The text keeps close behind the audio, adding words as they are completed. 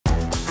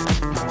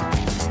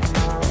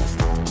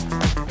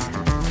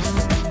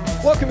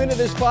Welcome into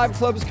this Five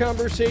Clubs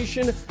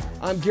conversation.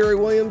 I'm Gary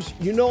Williams.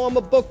 You know I'm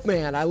a book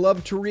man. I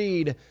love to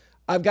read.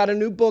 I've got a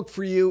new book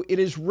for you. It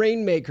is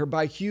Rainmaker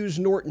by Hughes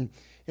Norton.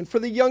 And for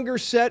the younger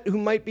set who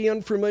might be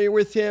unfamiliar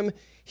with him,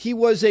 he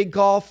was a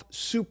golf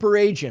super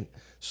agent,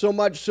 so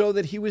much so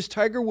that he was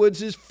Tiger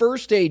Woods'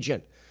 first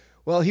agent.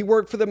 Well, he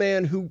worked for the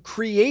man who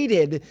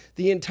created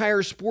the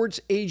entire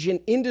sports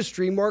agent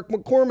industry, Mark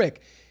McCormack.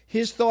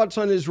 His thoughts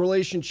on his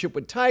relationship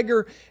with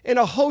Tiger and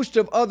a host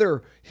of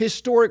other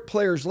historic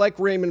players like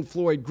Raymond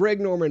Floyd, Greg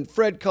Norman,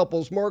 Fred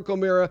Couples, Mark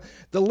O'Meara.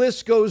 The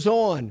list goes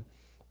on.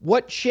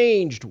 What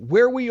changed?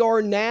 Where we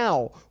are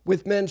now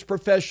with men's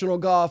professional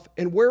golf,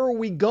 and where are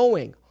we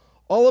going?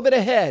 All of it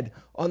ahead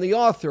on the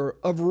author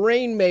of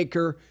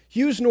Rainmaker,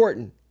 Hughes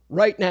Norton,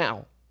 right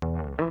now.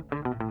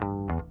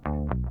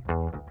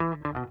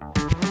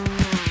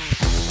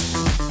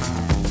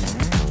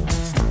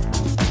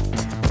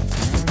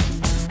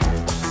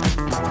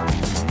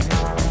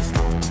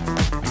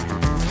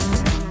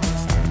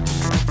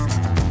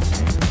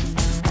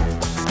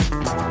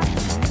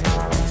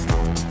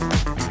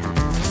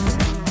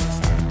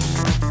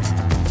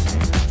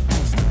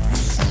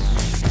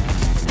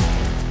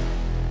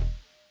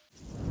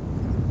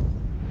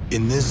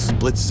 In this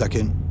split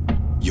second,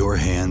 your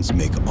hands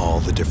make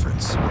all the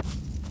difference.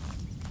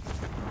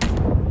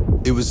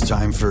 It was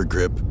time for a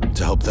grip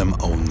to help them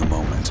own the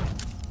moment.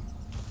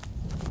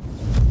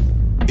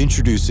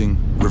 Introducing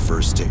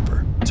Reverse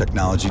Taper,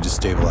 technology to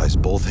stabilize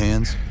both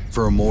hands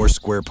for a more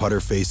square putter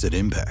face at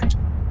impact.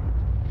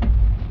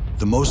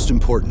 The most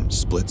important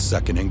split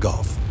second in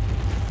golf.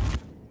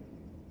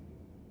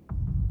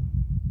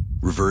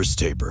 Reverse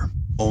Taper,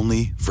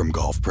 only from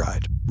Golf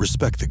Pride.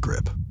 Respect the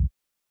grip.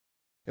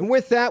 And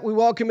with that, we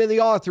welcome in the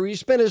author. He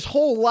spent his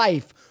whole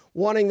life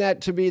wanting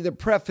that to be the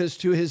preface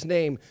to his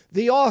name.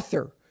 The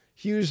author,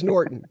 Hughes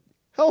Norton.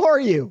 How are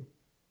you?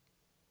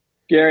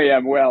 Gary,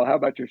 I'm well. How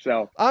about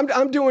yourself?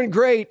 I'm doing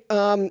great.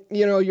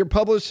 Your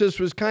publicist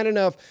was kind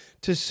enough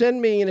to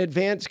send me an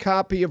advance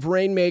copy of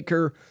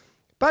Rainmaker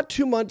about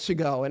 2 months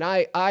ago, and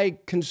I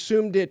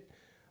consumed it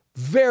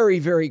very,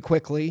 very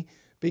quickly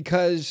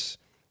because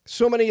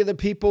so many of the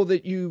people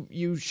that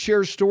you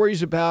share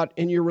stories about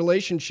in your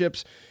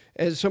relationships,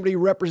 as somebody who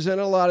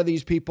represented a lot of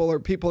these people, are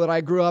people that I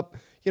grew up,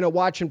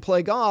 watching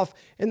play golf.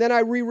 And then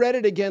I reread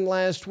it again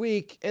last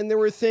week, and there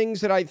were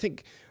things that I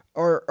think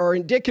are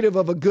indicative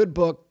of a good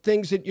book,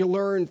 things that you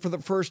learn for the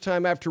first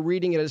time after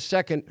reading it a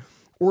second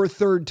or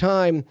third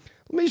time.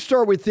 Let me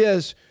start with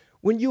this.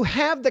 When you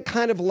have the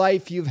kind of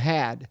life you've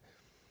had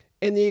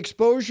and the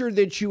exposure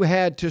that you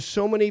had to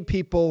so many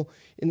people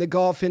in the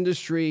golf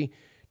industry,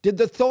 did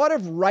the thought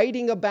of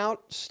writing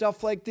about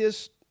stuff like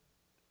this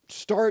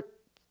start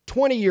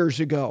 20 years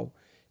ago,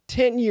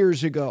 10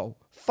 years ago,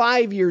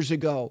 5 years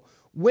ago?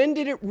 When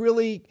did it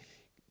really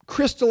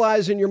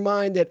crystallize in your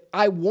mind that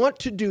I want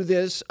to do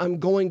this, I'm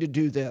going to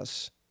do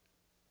this?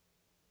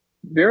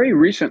 Very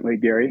recently,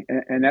 Gary,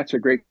 and that's a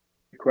great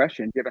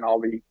question, given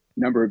all the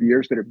number of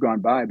years that have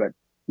gone by, but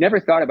never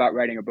thought about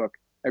writing a book.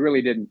 I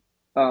really didn't.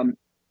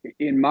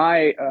 In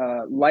my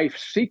life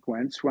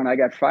sequence, when I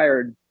got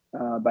fired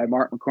by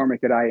Mark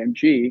McCormack at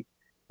IMG,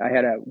 I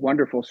had a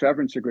wonderful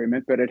severance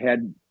agreement, but it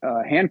had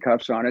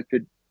handcuffs on it to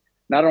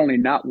not only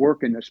not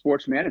work in the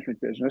sports management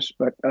business,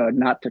 but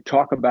not to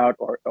talk about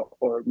or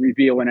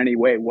reveal in any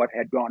way what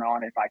had gone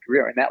on in my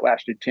career. And that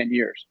lasted 10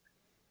 years.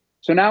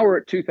 So now we're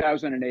at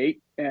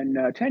 2008,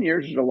 and 10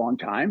 years is a long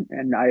time.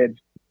 And I had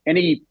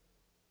any,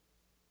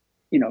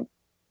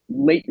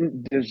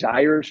 latent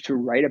desires to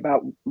write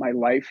about my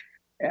life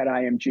at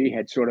IMG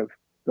had sort of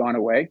gone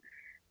away.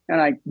 And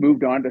I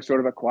moved on to sort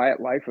of a quiet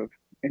life of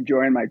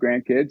enjoying my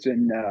grandkids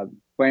and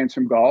playing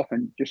some golf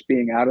and just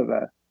being out of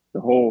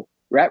the whole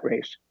rat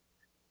race.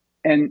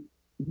 And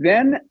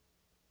then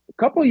a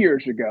couple of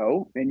years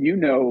ago, and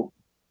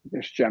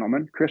this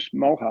gentleman, Chris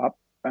Mulhop,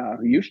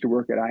 who used to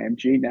work at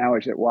IMG, now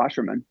is at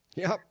Wasserman.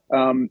 Yep.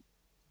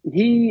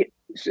 He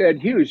said,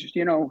 Hughes,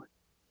 you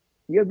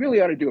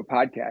really ought to do a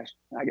podcast.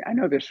 I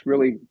know this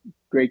really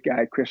great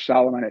guy, Chris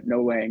Solomon at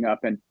No Laying Up,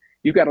 and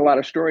you've got a lot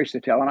of stories to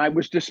tell. And I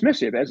was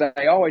dismissive, as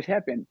I always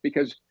have been,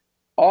 because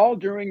all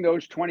during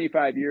those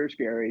 25 years,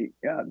 Gary,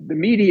 the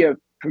media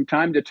from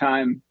time to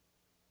time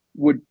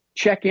would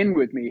check in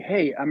with me.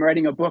 Hey, I'm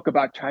writing a book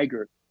about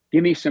Tiger.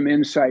 Give me some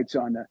insights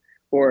on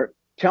or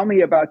tell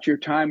me about your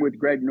time with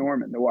Greg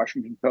Norman. The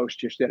Washington Post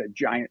just did a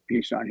giant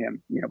piece on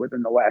him,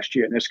 within the last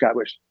year. And this guy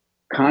was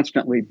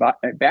constantly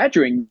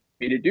badgering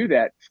me to do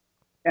that.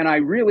 And I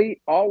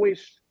really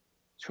always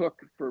took,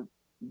 for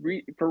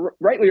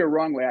rightly or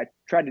wrongly, I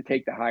tried to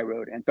take the high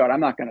road and thought, I'm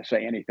not going to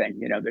say anything.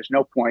 There's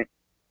no point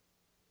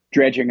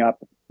dredging up,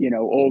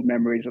 old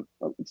memories,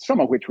 of some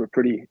of which were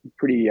pretty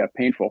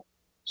painful.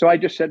 So I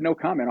just said no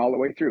comment all the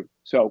way through.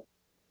 So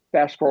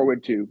fast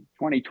forward to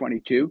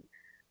 2022,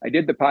 I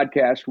did the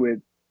podcast with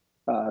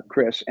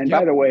Chris. And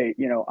by the way,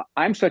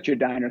 I'm such a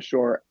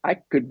dinosaur, I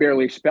could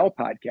barely spell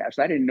podcast.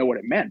 I didn't know what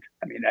it meant.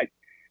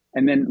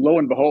 And then lo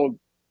and behold,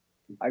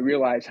 I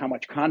realized how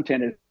much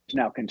content is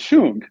now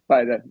consumed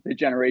by the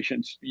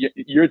generations,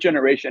 your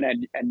generation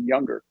and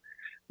younger.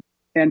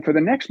 And for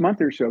the next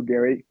month or so,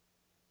 Gary,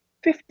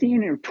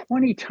 15 or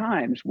 20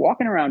 times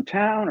walking around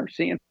town or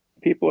seeing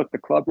people at the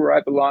club where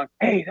I belong,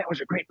 hey, that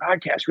was a great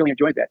podcast. Really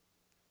enjoyed that.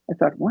 I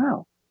thought,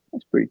 wow,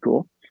 that's pretty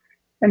cool.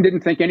 And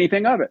didn't think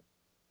anything of it.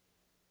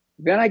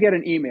 Then I get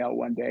an email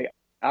one day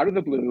out of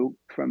the blue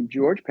from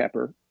George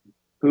Pepper,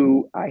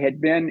 who I had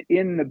been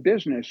in the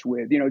business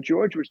with. You know,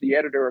 George was the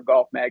editor of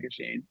Golf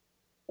Magazine,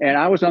 and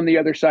I was on the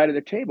other side of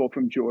the table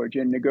from George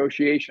in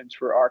negotiations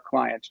for our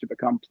clients to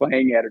become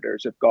playing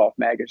editors of Golf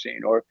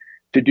Magazine or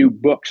to do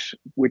books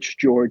which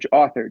George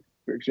authored.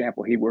 For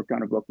example, he worked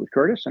on a book with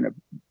Curtis and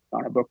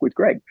on a book with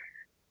Greg.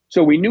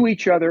 So we knew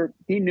each other.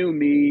 He knew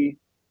me,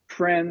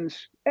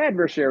 friends,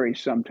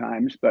 adversaries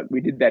sometimes, but we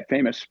did that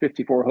famous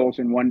 54 holes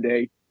in one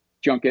day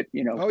junket,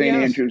 you know, St.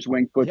 Andrews,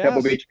 Winged Foot,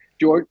 Pebble Beach.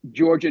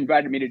 George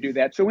invited me to do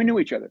that. So we knew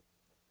each other.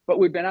 But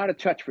we've been out of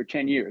touch for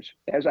 10 years,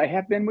 as I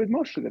have been with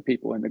most of the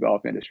people in the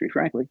golf industry,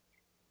 frankly.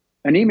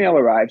 An email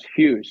arrives,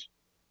 Hughes,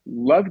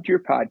 loved your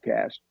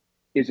podcast.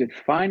 Is it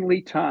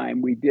finally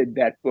time we did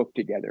that book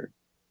together?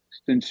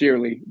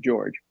 Sincerely,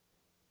 George.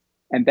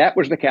 And that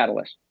was the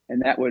catalyst.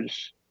 And that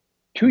was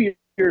 2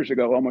 years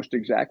ago, almost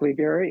exactly,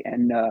 Gary.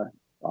 And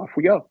off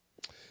we go.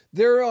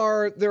 There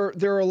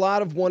are a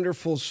lot of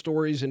wonderful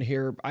stories in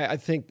here. I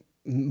think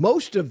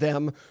most of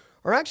them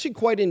are actually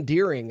quite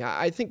endearing.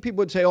 I think people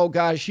would say, oh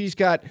gosh, he's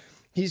got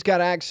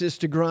access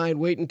to grind.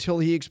 Wait until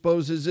he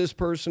exposes this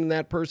person and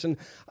that person.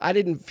 I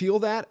didn't feel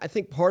that. I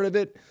think part of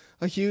it,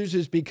 Hughes,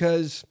 is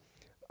because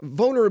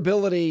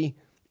vulnerability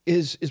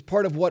is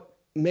part of what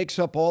makes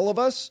up all of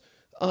us.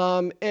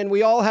 And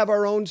we all have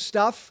our own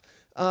stuff.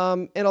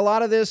 And a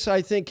lot of this,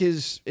 I think,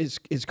 is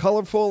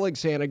colorful.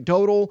 It's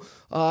anecdotal.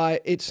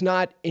 It's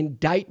not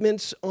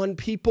indictments on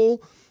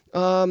people.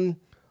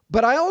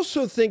 But I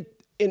also think,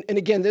 and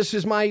again, this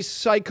is my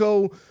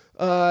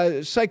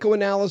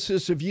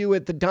psychoanalysis of you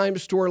at the dime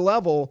store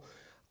level.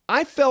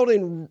 I felt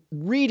in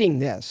reading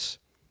this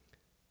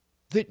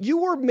that you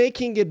were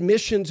making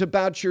admissions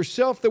about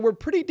yourself that were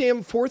pretty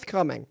damn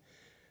forthcoming.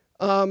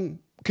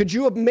 Could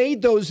you have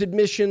made those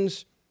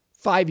admissions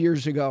 5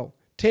 years ago?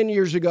 10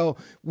 years ago?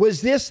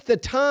 Was this the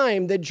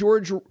time that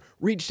George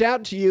reached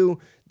out to you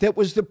that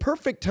was the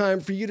perfect time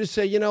for you to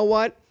say, you know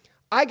what?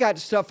 I got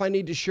stuff I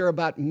need to share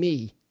about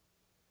me.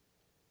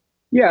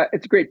 Yeah,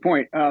 it's a great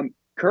point.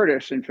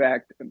 Curtis, in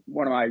fact,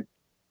 one of my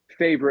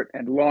favorite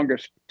and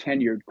longest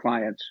tenured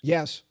clients.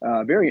 Yes.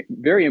 Very,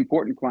 very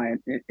important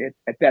client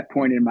at that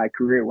point in my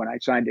career when I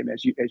signed him,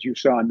 as you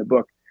saw in the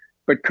book.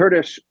 But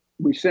Curtis,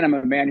 we sent him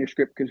a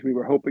manuscript because we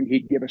were hoping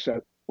he'd give us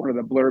one of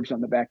the blurbs on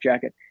the back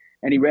jacket.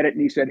 And he read it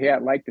and he said, hey, I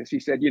like this. He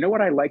said, you know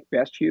what I like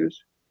best, Hughes,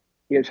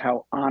 is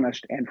how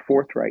honest and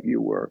forthright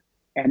you were.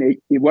 And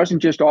it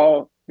wasn't just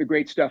all the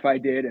great stuff I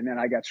did and then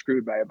I got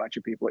screwed by a bunch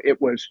of people.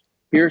 It was,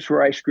 here's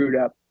where I screwed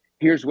up.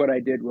 Here's what I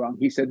did wrong.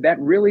 He said, that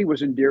really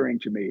was endearing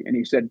to me. And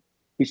he said,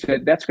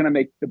 that's going to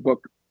make the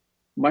book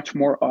much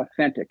more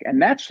authentic.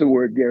 And that's the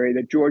word, Gary,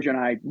 that George and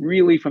I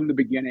really from the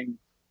beginning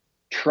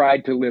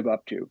tried to live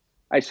up to.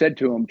 I said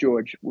to him,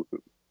 George,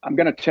 I'm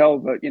going to tell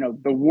the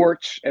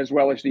warts as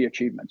well as the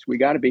achievements. We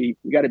got to be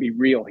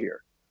real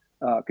here,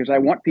 because I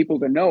want people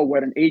to know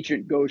what an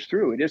agent goes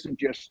through. It isn't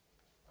just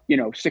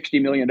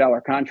 $60 million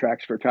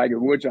contracts for Tiger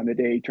Woods on the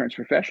day he turns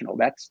professional.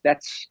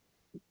 That's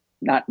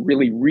not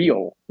really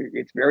real.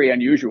 It's very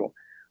unusual.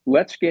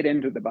 Let's get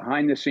into the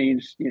behind the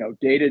scenes,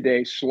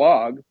 day-to-day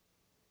slog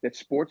that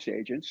sports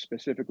agents,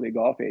 specifically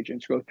golf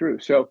agents, go through.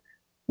 So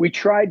we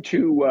tried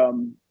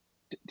to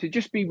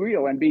just be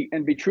real and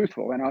be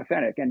truthful and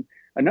authentic. And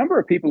a number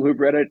of people who've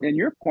read it, and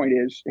your point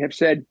have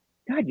said,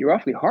 God, you're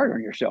awfully hard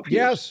on yourself.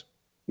 Yes.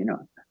 You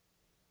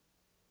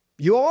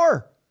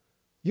are.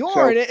 You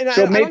are. So, and I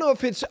don't know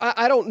if it's,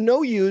 I don't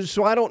know you,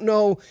 so I don't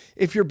know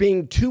if you're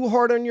being too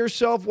hard on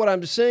yourself. What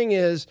I'm saying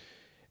is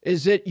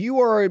that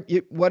you are,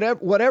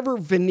 whatever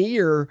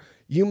veneer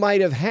you might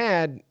have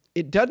had,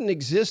 it doesn't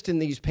exist in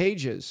these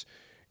pages.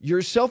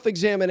 Your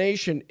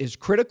self-examination is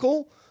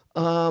critical.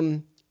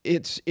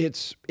 It's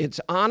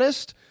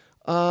honest.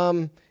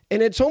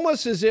 And it's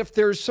almost as if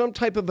there's some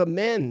type of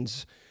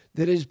amends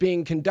that is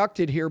being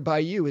conducted here by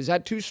you. Is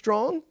that too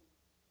strong?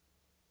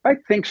 I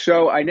think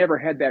so. I never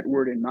had that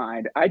word in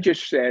mind. I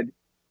just said,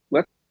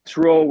 let's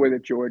roll with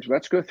it, George.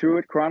 Let's go through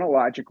it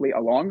chronologically.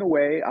 Along the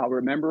way, I'll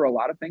remember a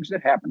lot of things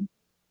that happened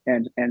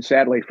and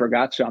sadly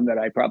forgot some that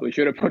I probably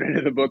should have put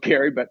into the book,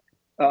 Harry. But,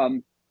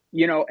 and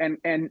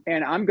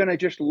I'm going to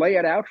just lay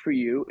it out for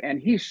you. And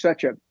he's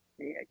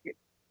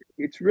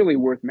it's really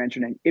worth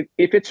mentioning. If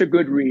it's a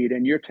good read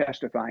and you're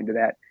testifying to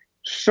that,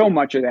 so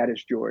much of that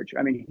is George.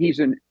 I mean, he's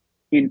an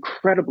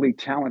incredibly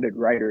talented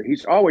writer.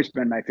 He's always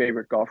been my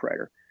favorite golf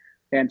writer.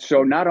 And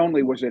so not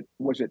only was it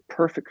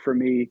perfect for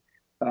me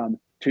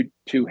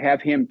to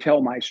have him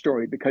tell my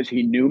story because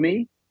he knew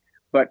me,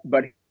 but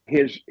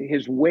his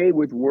way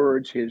with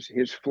words,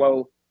 his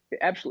flow,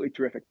 absolutely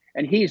terrific.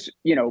 And he's,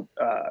 he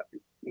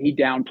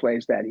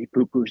downplays that, he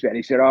poo-poos that.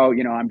 He said, "Oh,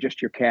 I'm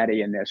just your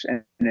caddy in this,"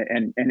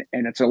 and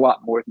it's a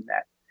lot more than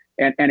that.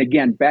 And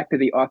again, back to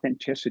the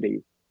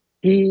authenticity.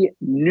 He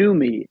knew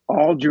me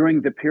all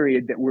during the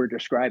period that we're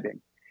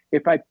describing.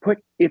 if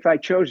I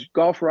chose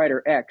golf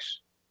writer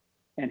X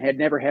and had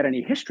never had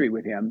any history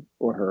with him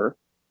or her,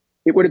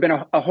 it would have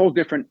been a whole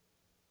different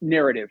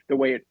narrative, the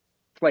way it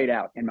played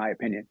out, in my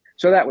opinion.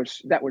 So that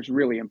was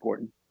really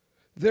important.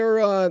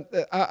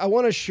 I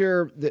want to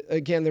share that,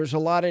 again, there's a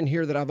lot in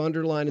here that I've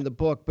underlined in the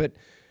book, but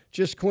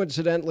just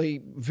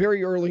coincidentally,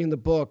 very early in the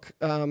book,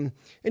 and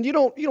you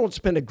don't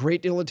spend a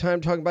great deal of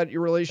time talking about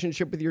your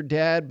relationship with your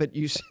dad, but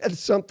you said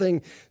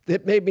something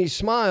that made me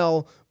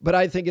smile, but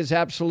I think is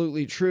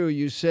absolutely true.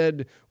 You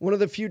said, one of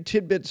the few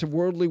tidbits of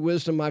worldly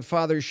wisdom my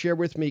father shared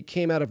with me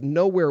came out of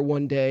nowhere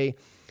one day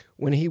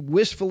when he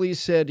wistfully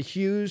said,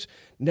 Hughes,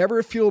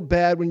 never feel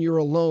bad when you're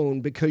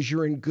alone because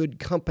you're in good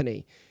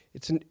company.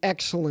 It's an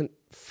excellent,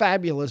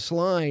 fabulous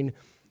line.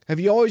 Have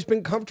you always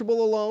been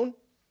comfortable alone?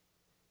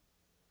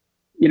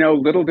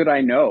 Little did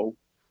I know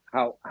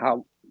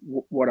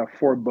what a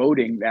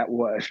foreboding that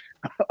was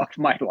of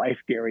my life,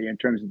 Gary, in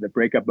terms of the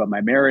breakup of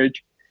my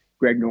marriage,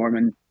 Greg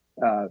Norman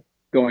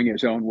going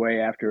his own way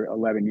after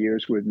 11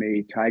 years with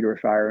me, Tiger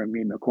firing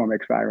me,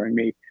 McCormack firing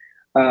me.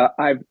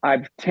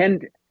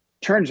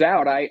 Turns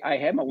out I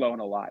am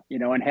alone a lot,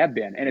 and have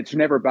been, and it's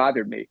never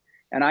bothered me.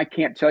 And I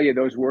can't tell you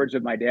those words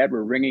of my dad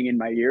were ringing in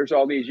my ears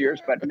all these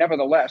years, but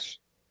nevertheless,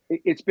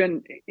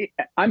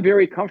 I'm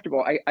very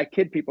comfortable. I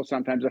kid people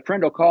sometimes. A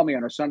friend will call me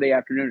on a Sunday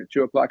afternoon at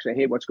 2:00, say,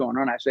 hey, what's going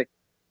on? I say,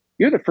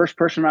 you're the first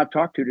person I've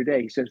talked to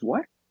today. He says,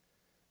 what?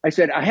 I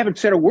said, I haven't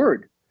said a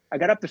word. I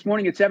got up this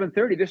morning at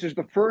 7:30. This is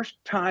the first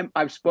time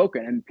I've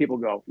spoken. And people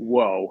go,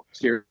 whoa,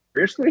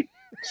 seriously?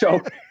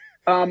 So,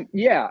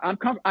 yeah,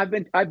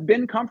 I've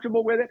been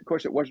comfortable with it. Of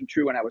course, it wasn't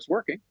true when I was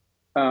working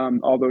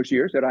all those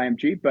years at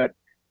IMG.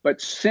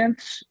 But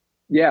since,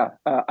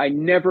 I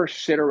never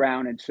sit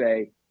around and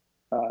say,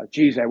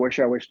 geez, I wish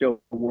I was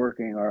still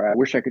working, or I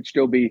wish I could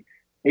still be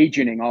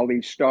agenting all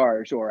these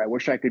stars, or I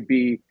wish I could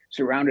be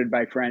surrounded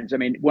by friends. I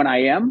mean, when I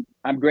am,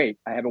 I'm great.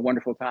 I have a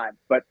wonderful time,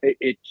 but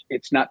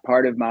it's not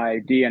part of my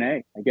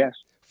DNA, I guess.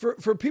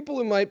 For people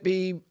who might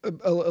be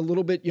a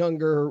little bit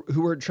younger,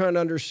 who are trying to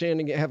understand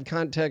and have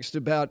context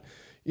about,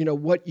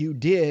 what you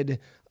did,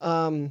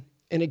 and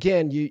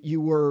again,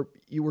 you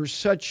were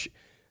such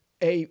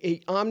a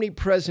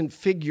omnipresent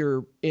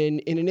figure in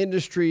an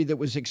industry that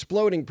was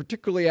exploding,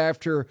 particularly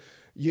after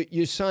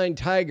you signed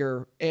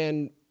Tiger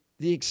and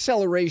the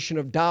acceleration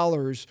of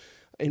dollars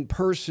and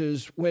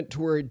purses went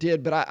to where it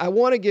did. But I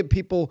want to give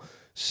people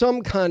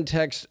some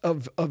context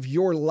of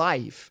your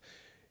life.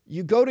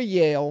 You go to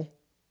Yale,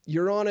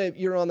 you're on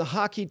the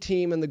hockey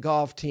team and the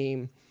golf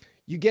team,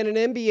 you get an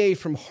MBA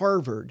from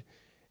Harvard,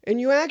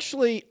 and you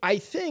actually, I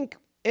think,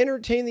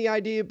 entertain the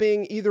idea of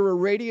being either a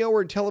radio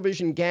or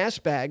television gas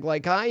bag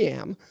like I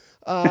am,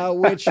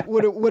 which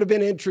would have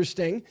been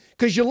interesting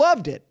because you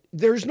loved it.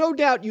 There's no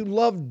doubt you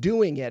loved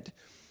doing it,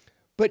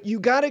 but you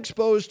got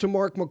exposed to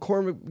Mark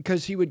McCormack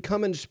because he would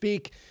come and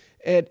speak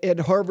at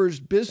Harvard's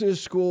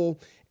business school,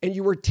 and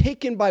you were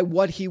taken by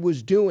what he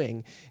was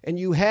doing. And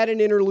you had an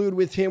interlude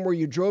with him where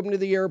you drove him to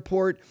the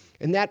airport,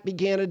 and that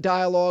began a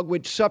dialogue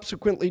which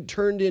subsequently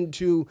turned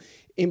into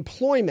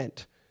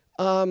employment.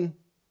 When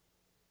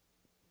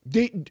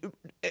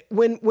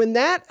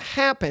that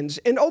happens,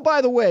 and oh,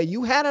 by the way,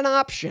 you had an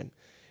option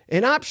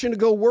to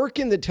go work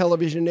in the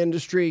television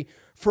industry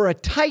for a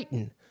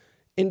titan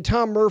in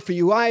Tom Murphy,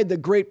 who I had the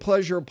great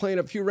pleasure of playing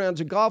a few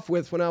rounds of golf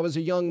with when I was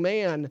a young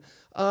man.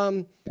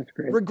 That's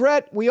great.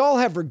 Regret, we all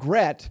have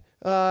regret.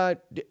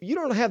 You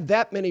don't have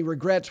that many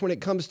regrets when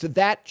it comes to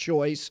that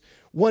choice,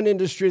 one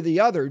industry or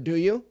the other, do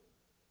you?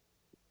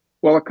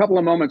 Well, a couple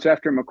of moments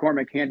after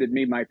McCormack handed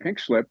me my pink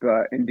slip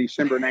in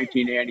December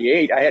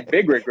 1998, I had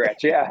big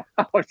regrets. Yeah.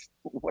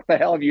 What the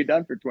hell have you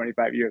done for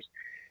 25 years?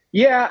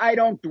 Yeah, I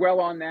don't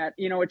dwell on that.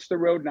 It's the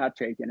road not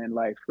taken in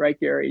life, right,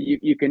 Gary?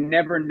 You can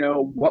never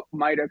know what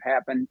might have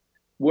happened.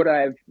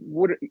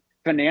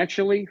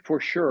 Financially,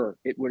 for sure,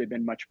 it would have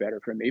been much better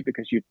for me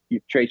because you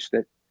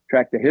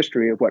track the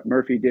history of what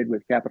Murphy did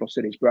with Capital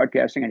Cities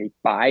Broadcasting, and he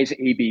buys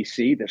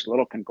ABC, this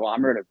little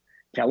conglomerate of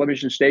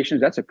television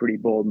stations. That's a pretty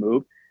bold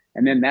move.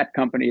 And then that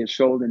company is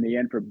sold in the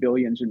end for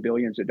billions and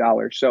billions of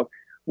dollars. So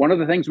one of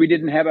the things we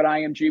didn't have at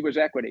IMG was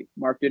equity.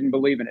 Mark didn't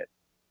believe in it.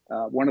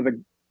 One of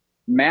the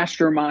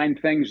mastermind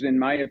things, in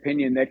my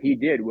opinion, that he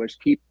did was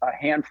keep a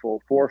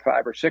handful, 4 or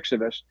 5 or 6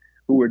 of us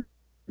who were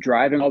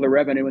driving all the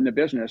revenue in the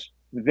business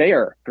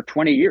there for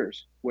 20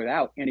 years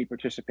without any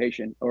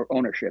participation or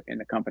ownership in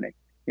the company.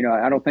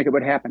 I don't think it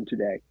would happen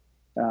today.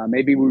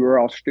 Maybe we were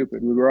all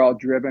stupid. We were all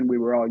driven. We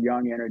were all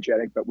young,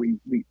 energetic, but we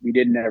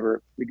didn't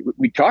ever,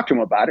 we talked to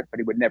him about it, but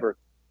he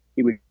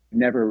would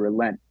never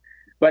relent.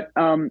 But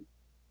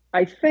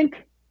I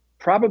think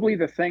probably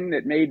the thing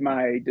that made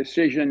my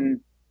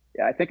decision,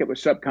 I think it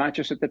was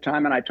subconscious at the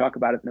time, and I talk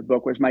about it in the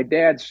book, was my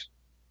dad's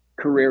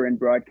career in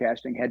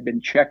broadcasting had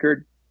been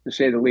checkered, to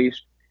say the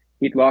least.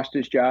 He'd lost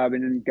his job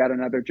and then got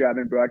another job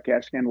in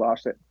broadcasting and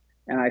lost it.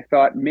 And I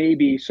thought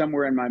maybe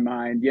somewhere in my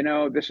mind,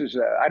 this is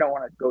I don't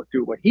want to go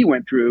through what he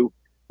went through.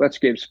 Let's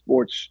give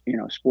sports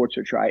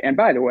a try. And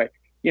by the way,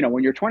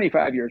 when you're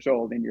 25 years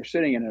old and you're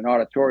sitting in an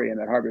auditorium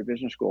at Harvard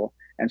Business School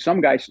and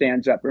some guy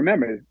stands up,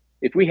 remember,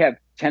 if we have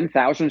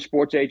 10,000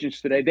 sports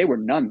agents today, they were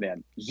none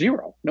then,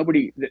 zero.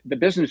 Nobody, the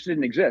business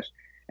didn't exist.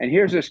 And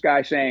here's this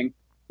guy saying,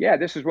 yeah,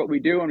 this is what we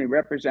do, and we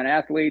represent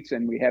athletes,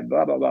 and we have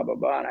blah, blah, blah, blah,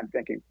 blah. And I'm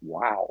thinking,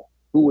 wow,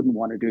 who wouldn't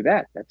want to do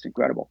that? That's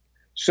incredible.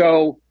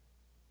 So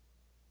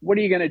what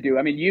are you going to do?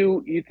 I mean,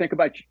 you think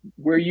about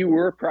where you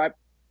were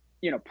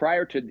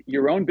prior to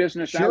your own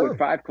business now with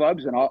 5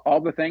 clubs and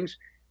all the things.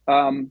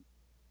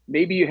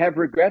 Maybe you have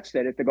regrets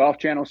that at the Golf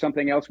Channel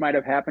something else might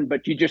have happened,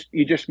 but you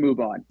just move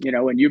on,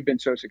 and you've been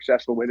so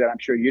successful with it. I'm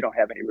sure you don't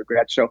have any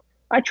regrets. So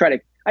I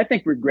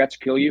think regrets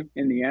kill you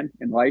in the end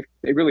in life.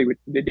 They really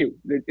they do.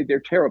 They're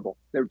terrible.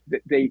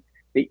 They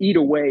eat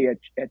away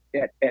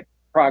at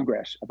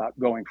progress about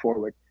going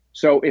forward.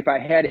 So if I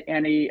had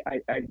any,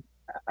 I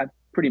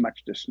pretty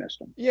much dismissed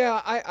them.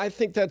 Yeah, I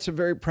think that's a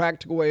very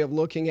practical way of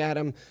looking at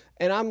them.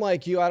 And I'm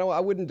like you. I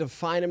wouldn't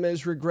define them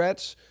as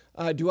regrets.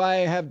 Do I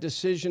have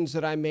decisions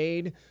that I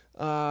made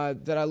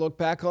that I look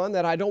back on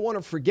that I don't want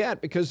to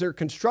forget because they're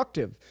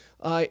constructive?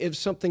 If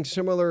something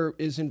similar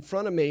is in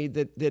front of me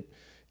that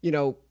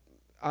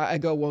I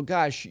go, well,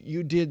 gosh,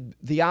 you did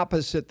the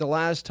opposite the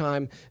last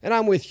time, and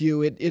I'm with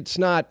you. It's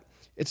not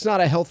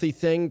a healthy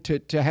thing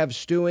to have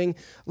stewing.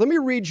 Let me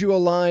read you a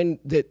line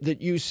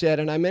that you said,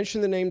 and I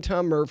mentioned the name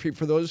Tom Murphy.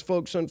 For those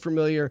folks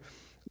unfamiliar,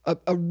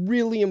 a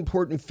really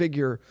important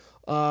figure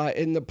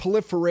in the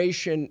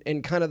proliferation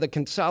and kind of the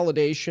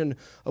consolidation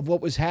of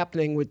what was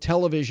happening with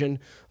television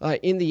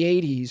in the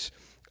 80s.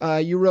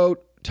 You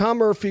wrote, Tom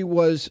Murphy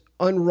was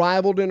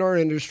unrivaled in our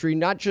industry,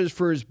 not just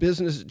for his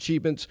business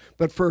achievements,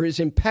 but for his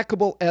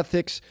impeccable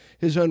ethics,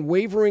 his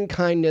unwavering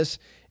kindness,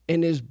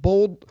 and his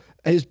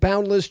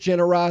boundless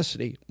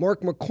generosity.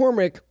 Mark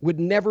McCormack would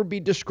never be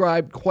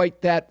described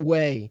quite that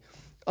way.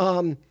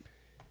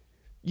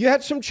 You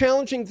had some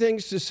challenging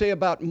things to say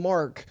about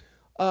Mark.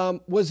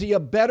 Was he a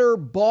better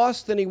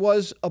boss than he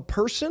was a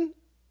person?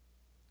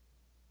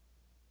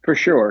 For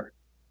sure.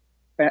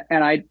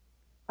 And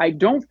I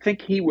don't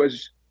think he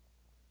was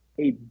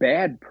a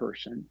bad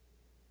person,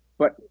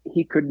 but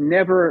he could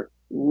never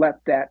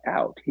let that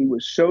out. He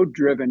was so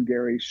driven,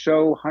 Gary,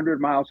 so 100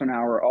 miles an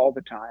hour all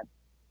the time,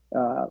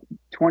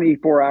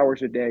 24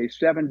 hours a day,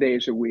 7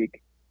 days a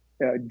week,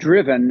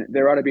 driven.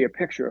 There ought to be a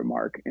picture of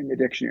Mark in the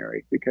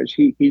dictionary because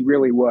he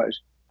really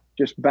was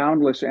just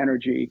boundless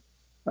energy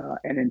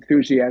and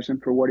enthusiasm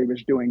for what he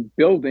was doing,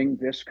 building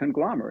this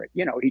conglomerate.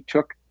 He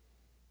took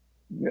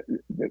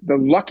the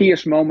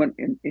luckiest moment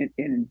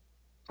in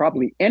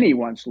probably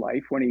anyone's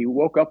life when he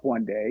woke up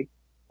one day,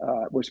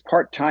 was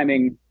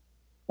part-timing.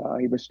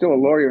 He was still a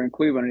lawyer in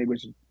Cleveland, and he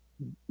was,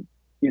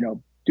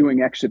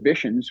 doing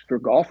exhibitions for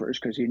golfers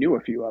because he knew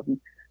a few of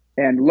them.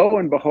 And lo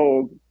and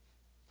behold,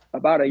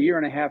 about a year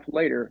and a half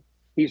later,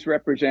 he's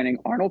representing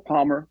Arnold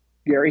Palmer,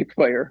 Gary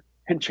Player,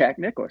 and Jack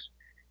Nicklaus.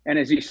 And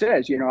as he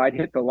says, I'd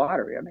hit the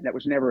lottery. I mean, that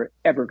was never,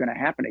 ever going to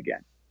happen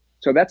again.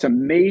 So that's a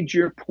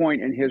major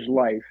point in his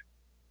life.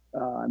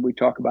 And we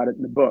talk about it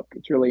in the book.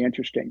 It's really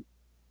interesting.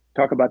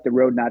 Talk about the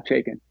road not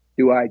taken.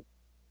 Do I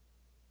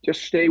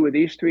just stay with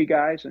these 3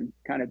 guys and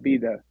kind of be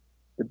the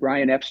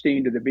Brian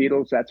Epstein to the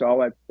Beatles? That's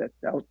all. That's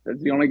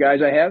the only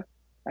guys I have.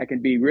 I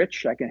can be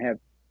rich. I can have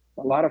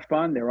a lot of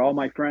fun. They're all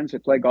my friends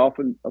that play golf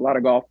and a lot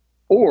of golf.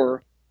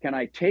 Or can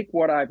I take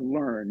what I've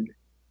learned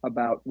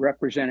about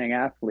representing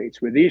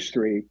athletes with these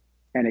 3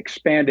 and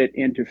expand it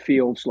into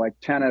fields like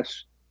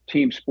tennis,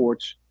 team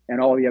sports,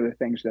 and all the other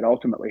things that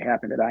ultimately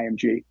happened at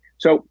IMG?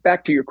 So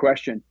back to your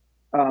question.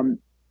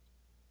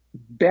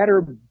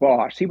 Better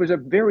boss. He was a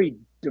very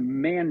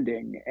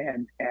demanding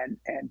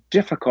and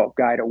difficult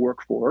guy to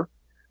work for.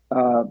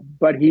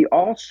 But he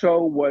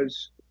also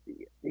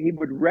he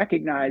would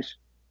recognize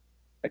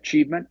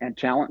achievement and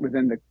talent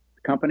within the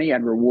company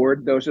and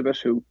reward those of us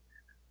who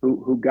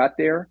got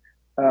there.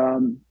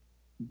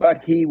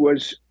 But he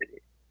was,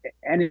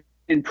 and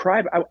in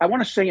private, I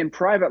want to say in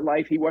private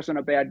life, he wasn't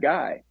a bad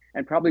guy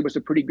and probably was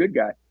a pretty good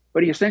guy,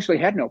 but he essentially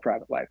had no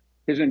private life.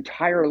 His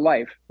entire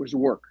life was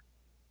work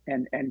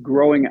and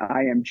growing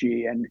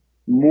IMG and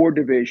more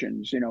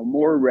divisions,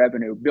 more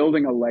revenue,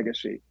 building a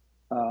legacy.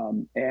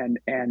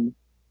 And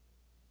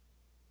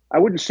I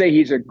wouldn't say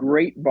he's a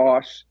great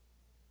boss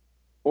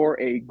or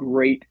a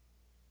great,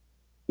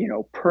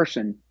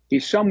 person.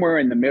 He's somewhere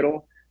in the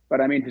middle,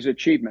 but I mean, his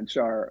achievements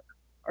are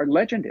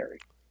legendary.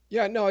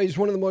 Yeah, no, he's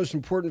one of the most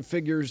important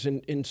figures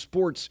in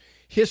sports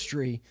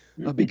history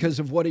because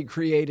of what he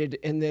created,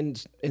 and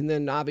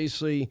then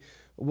obviously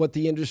what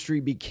the industry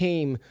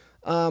became.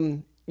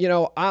 I'm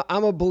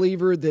a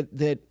believer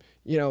that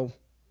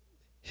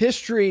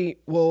history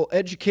will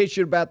educate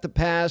you about the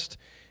past,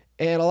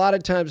 and a lot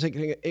of times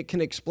it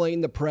can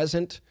explain the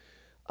present.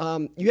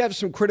 You have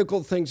some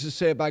critical things to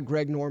say about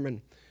Greg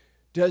Norman.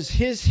 Does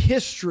his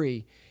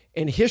history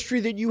and history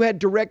that you had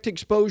direct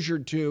exposure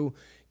to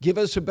give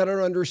us a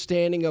better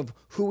understanding of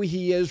who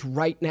he is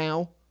right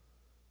now?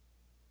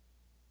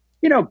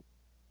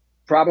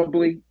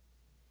 Probably.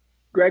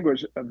 Greg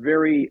was a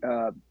very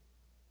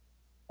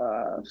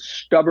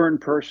stubborn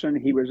person.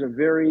 He was a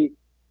very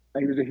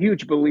he was a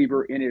huge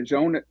believer in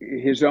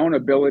his own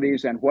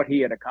abilities and what he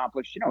had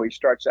accomplished. You know, he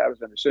starts out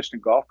as an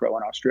assistant golf pro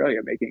in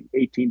Australia, making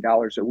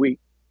 $18 a week,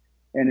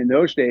 and in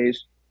those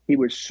days, he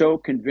was so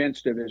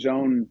convinced of his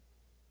own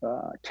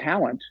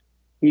talent,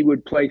 he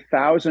would play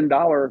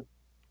 $1,000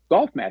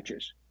 golf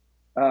matches.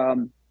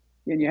 And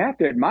you have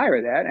to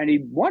admire that. And he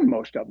won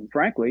most of them,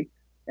 frankly.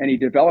 And he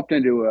developed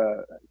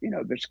into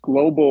this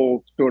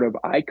global sort of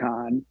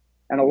icon.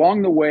 And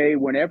along the way,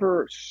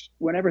 whenever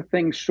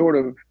things sort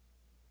of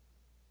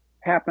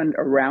happened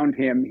around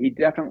him, he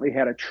definitely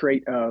had a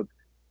trait of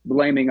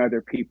blaming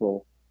other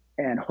people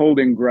and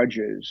holding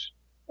grudges,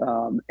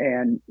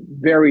 and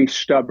very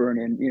stubborn.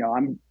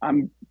 And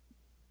I'm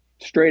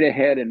straight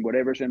ahead, and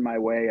whatever's in my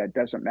way, it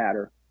doesn't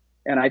matter.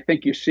 And I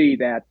think you see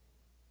that,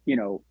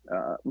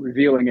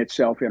 revealing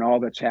itself in all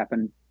that's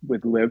happened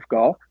with Live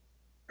Golf,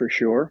 for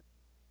sure.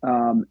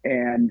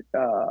 And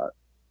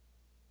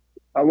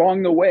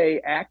along the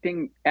way,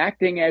 acting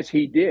as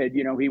he did,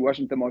 he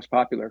wasn't the most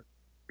popular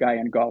guy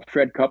in golf.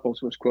 Fred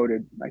Couples was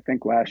quoted, I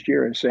think, last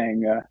year as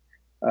saying,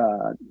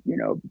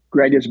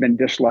 Greg has been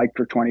disliked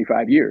for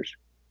 25 years,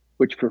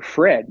 which for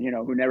Fred,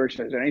 who never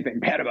says anything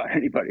bad about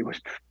anybody,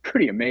 was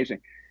pretty amazing.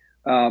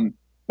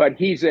 But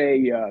he's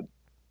a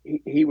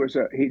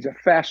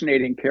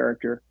fascinating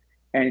character,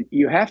 and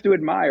you have to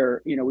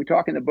admire. We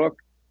talk in the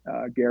book,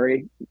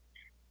 Gary.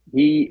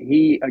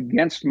 He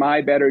against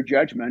my better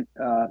judgment,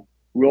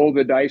 rolled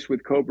the dice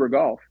with Cobra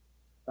Golf.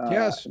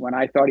 Yes. When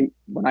I thought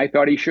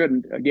he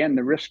shouldn't. Again,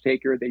 the risk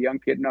taker, the young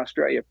kid in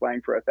Australia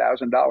playing for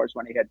 $1,000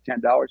 when he had $10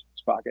 in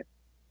his pocket.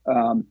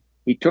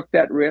 He took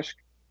that risk,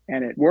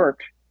 and it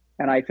worked.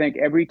 And I think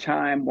every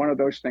time one of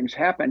those things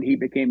happened, he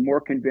became more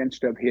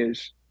convinced of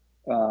his,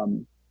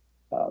 not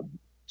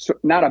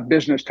a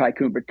business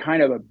tycoon, but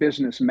kind of a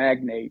business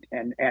magnate,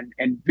 and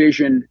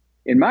vision,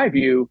 in my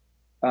view,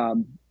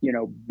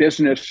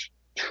 business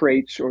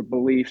traits or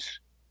beliefs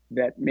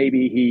that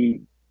maybe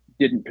he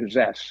didn't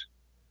possess.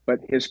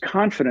 But his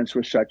confidence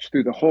was such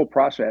through the whole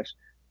process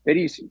that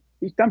he's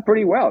done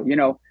pretty well.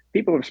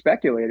 People have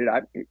speculated,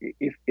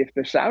 if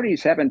the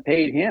Saudis haven't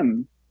paid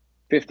him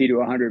 50 to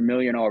 100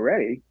 million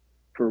already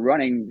for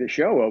running the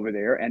show over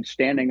there and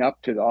standing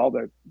up to all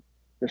the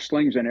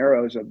slings and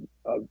arrows of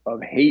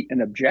hate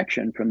and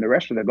objection from the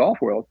rest of the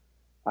golf world,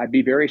 I'd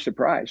be very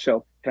surprised.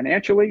 So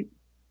financially,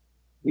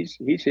 he's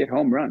hit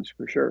home runs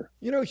for sure.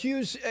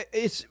 Hughes,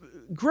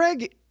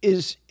 Greg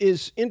is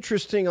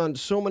interesting on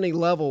so many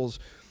levels.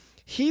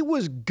 He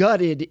was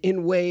gutted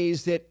in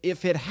ways that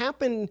if it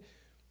happened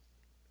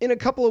in a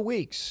couple of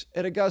weeks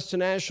at Augusta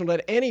National,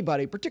 that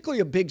anybody,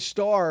 particularly a big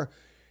star,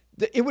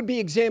 it would be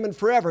examined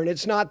forever. And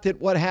it's not that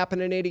what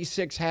happened in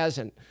 '86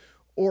 hasn't,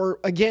 or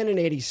again in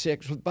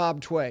 '86 with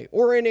Bob Tway,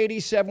 or in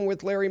 '87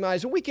 with Larry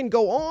Mize. And we can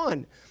go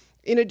on,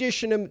 in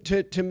addition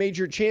to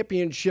major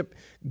championship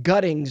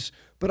guttings,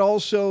 but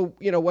also,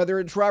 whether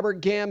it's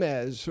Robert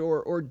Gamez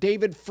or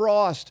David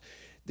Frost.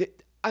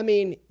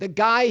 The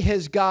guy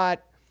has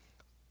got,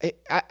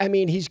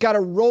 he's got a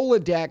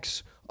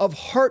Rolodex of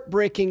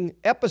heartbreaking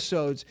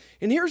episodes.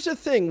 And here's the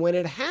thing, when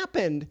it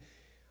happened,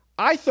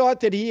 I thought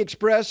that he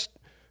expressed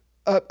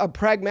a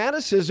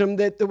pragmaticism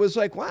that was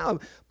like, wow.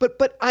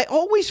 But I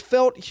always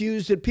felt,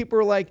 Hughes, that people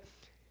were like,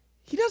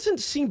 he doesn't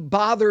seem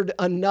bothered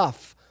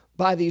enough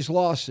by these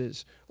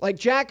losses. Like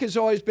Jack has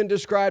always been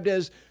described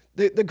as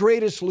the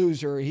greatest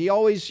loser. He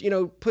always,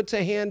 puts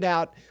a hand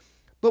out.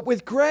 But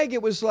with Greg,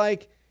 it was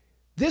like,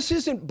 this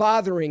isn't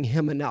bothering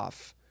him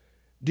enough.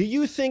 Do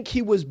you think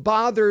he was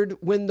bothered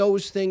when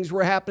those things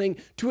were happening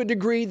to a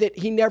degree that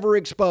he never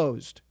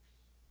exposed?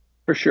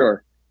 For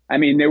sure.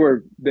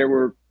 There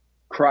were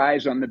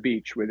cries on the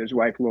beach with his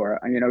wife, Laura.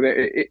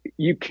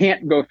 You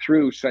can't go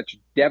through such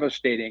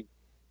devastating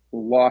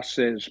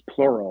losses,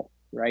 plural,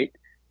 right,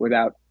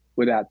 without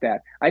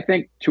that. I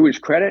think, to his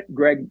credit,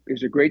 Greg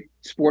is a great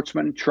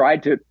sportsman,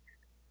 tried to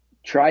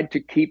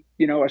keep,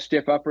 a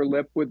stiff upper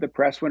lip with the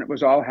press when it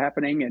was all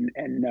happening.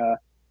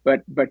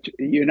 But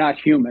you're not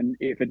human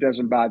if it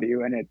doesn't bother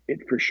you. And it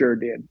for sure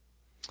did.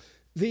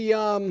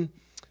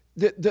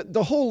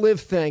 The whole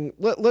Live thing,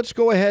 let's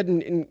go ahead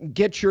and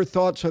get your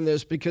thoughts on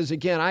this, because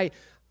again,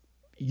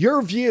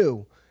 your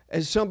view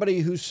as somebody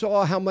who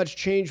saw how much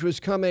change was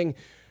coming,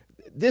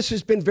 this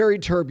has been very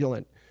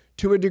turbulent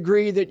to a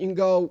degree that you can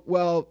go,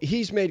 well,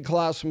 he's made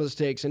colossal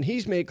mistakes and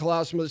he's made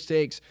colossal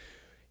mistakes.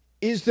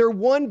 Is there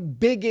one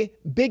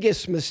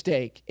biggest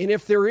mistake? And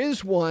if there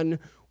is one,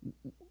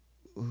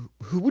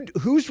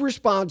 who's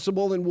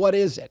responsible and what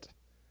is it?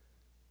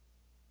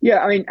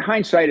 Yeah,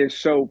 hindsight is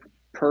so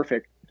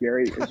perfect,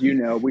 Gary, as you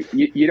know.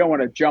 You don't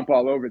want to jump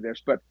all over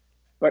this, but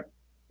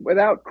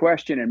without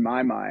question in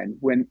my mind,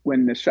 when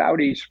the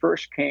Saudis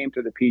first came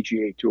to the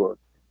PGA Tour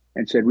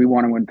and said, we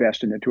want to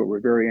invest in the tour, we're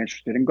very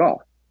interested in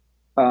golf.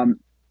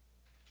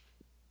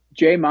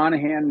 Jay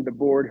Monahan, the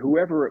board,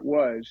 whoever it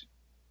was,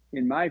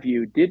 in my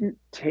view, didn't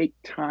take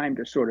time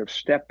to sort of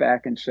step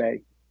back and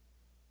say,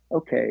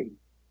 okay,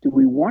 do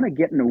we want to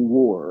get in a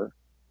war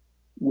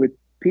with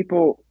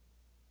people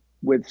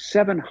with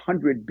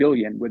 700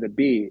 billion with a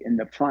B in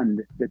the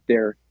fund that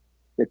they're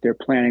that they're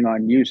planning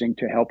on using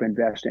to help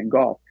invest in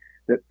golf.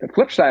 The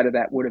flip side of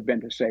that would have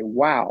been to say,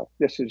 wow,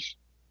 this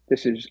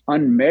is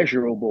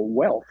unmeasurable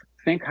wealth.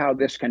 Think how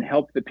this can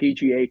help the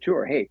PGA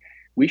Tour. Hey,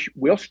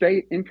 we'll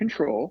stay in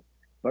control,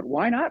 but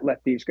why not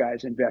let these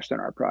guys invest in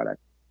our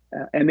product?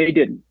 And they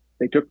didn't.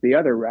 They took the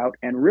other route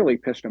and really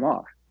pissed them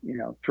off,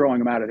 throwing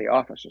them out of the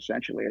office,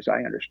 essentially, as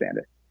I understand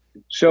it.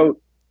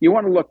 So you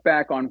want to look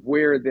back on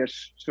where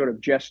this sort of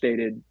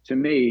gestated. To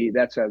me,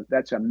 that's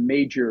a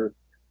major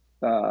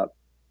point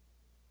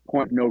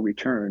of no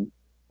return.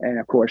 And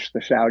of course,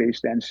 the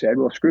Saudis then said,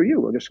 well, screw you.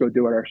 We'll just go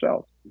do it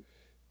ourselves.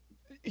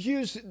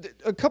 Hughes,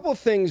 a couple of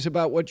things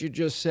about what you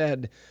just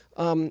said.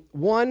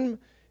 One,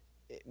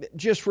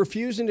 just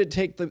refusing to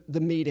take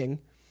the meeting.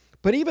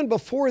 But even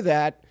before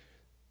that,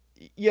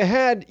 you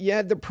had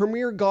the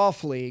Premier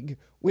Golf League,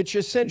 which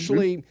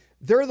essentially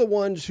they're the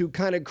ones who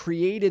kind of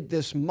created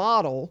this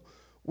model,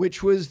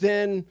 which was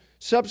then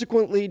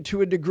subsequently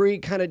to a degree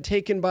kind of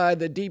taken by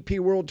the DP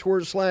World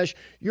Tour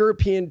 /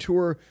 European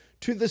Tour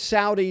to the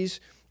Saudis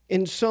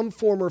in some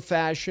form or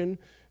fashion.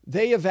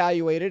 They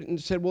evaluated it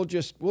and said, we'll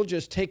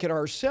just take it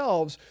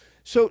ourselves.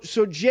 So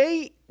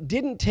Jay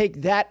didn't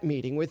take that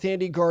meeting with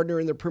Andy Gardner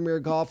in the Premier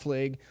Golf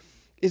League,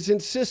 is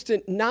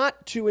insistent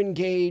not to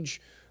engage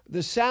the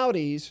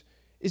Saudis.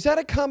 Is that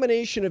a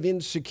combination of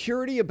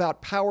insecurity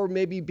about power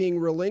maybe being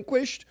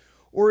relinquished,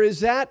 or is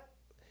that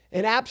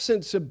an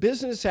absence of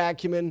business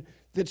acumen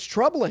that's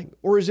troubling,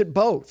 or is it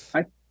both?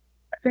 I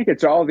think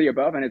it's all of the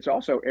above, and it's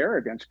also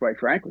arrogance, quite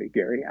frankly,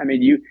 Gary. I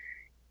mean,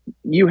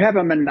 you have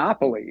a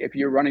monopoly if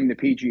you're running the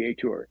PGA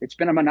Tour. It's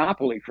been a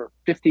monopoly for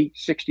 50,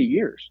 60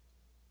 years.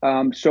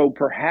 So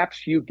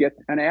perhaps you get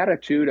an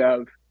attitude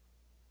of,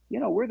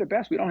 we're the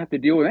best. We don't have to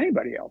deal with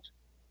anybody else.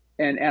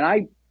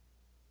 And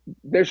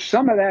there's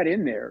some of that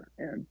in there,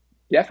 and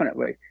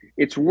definitely.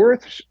 It's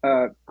worth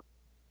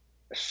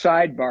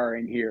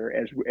sidebarring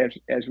here,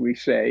 as we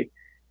say,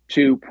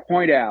 to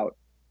point out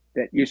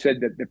that you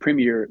said that the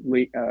Premier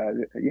League,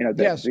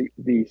 yes.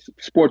 the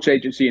sports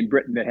agency in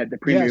Britain that had the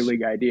Premier yes.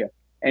 League idea.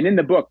 And in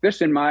the book,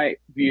 this, in my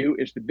view,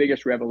 is the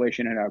biggest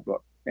revelation in our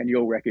book, and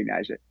you'll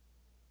recognize it.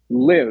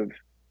 Live,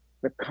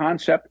 the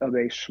concept of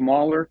a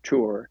smaller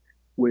tour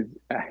with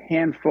a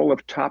handful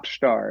of top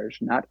stars,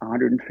 not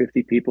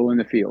 150 people in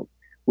the field,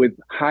 with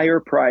higher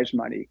prize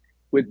money,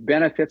 with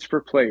benefits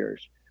for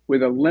players,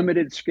 with a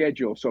limited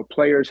schedule so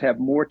players have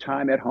more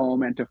time at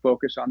home and to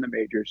focus on the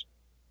majors,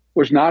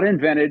 was not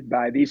invented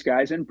by these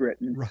guys in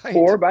Britain right.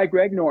 or by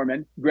Greg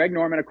Norman. Greg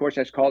Norman, of course,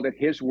 has called it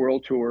his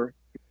world tour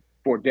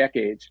for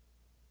decades.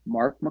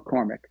 Mark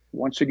McCormack,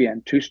 once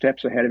again, 2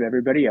 steps ahead of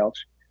everybody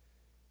else,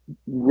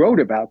 wrote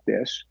about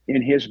this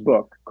in his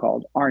book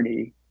called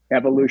Arnie,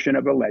 Evolution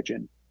of a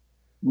Legend.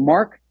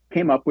 Mark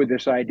came up with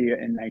this idea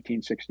in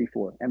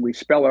 1964, and we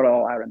spell it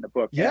all out in the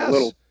book. Yes. In a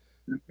little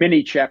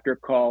mini chapter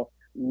called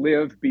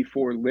Live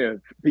Before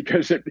Live,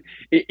 because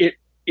it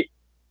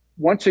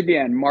once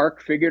again,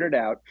 Mark figured it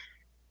out,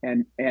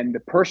 and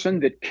the person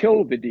that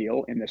killed the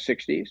deal in the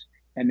 60s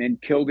and then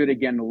killed it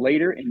again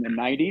later in the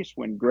 90s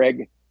when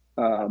Greg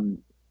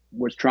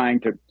was trying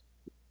to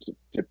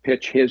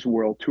pitch his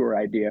world tour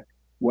idea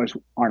was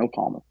Arnold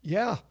Palmer.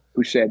 Yeah.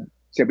 Who said,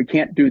 we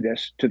can't do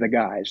this to the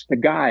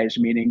guys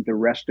meaning the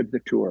rest of the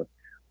tour.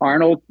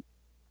 Arnold,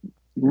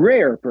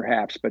 rare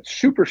perhaps, but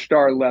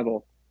superstar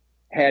level,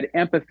 had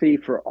empathy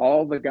for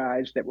all the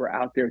guys that were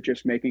out there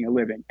just making a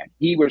living. And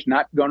he was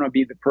not going to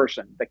be the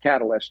person, the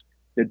catalyst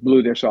that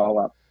blew this all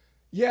up.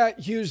 Yeah,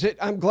 Hughes,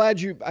 I'm glad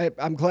you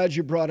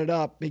brought it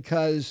up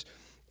because,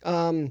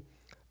 again,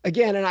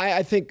 and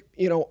I think,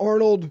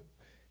 Arnold,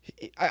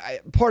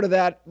 part of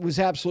that was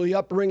absolutely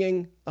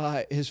upbringing,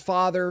 his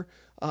father,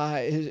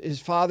 his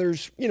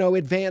father's,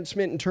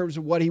 advancement in terms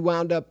of what he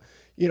wound up,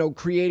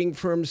 creating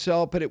for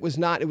himself, but it was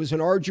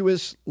an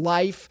arduous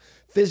life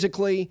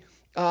physically.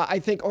 I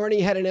think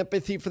Arnie had an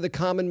empathy for the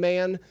common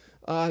man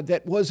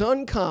that was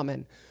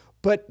uncommon.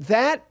 But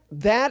that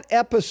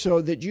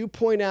episode that you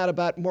point out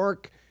about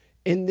Mark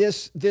in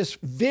this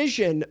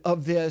vision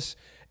of this,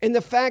 and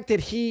the fact that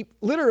he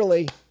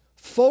literally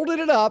folded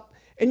it up,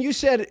 and you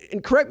said,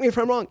 and correct me if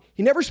I'm wrong,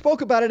 he never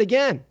spoke about it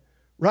again,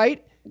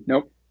 right?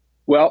 Nope.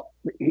 Well,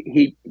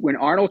 when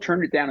Arnold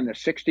turned it down in the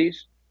 60s,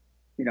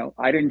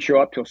 I didn't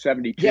show up till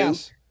 72.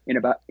 Yes. In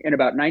about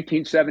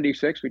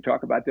 1976, we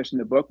talk about this in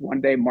the book.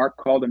 One day, Mark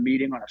called a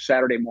meeting on a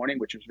Saturday morning,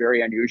 which was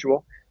very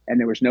unusual, and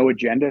there was no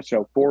agenda.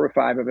 So 4 or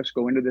 5 of us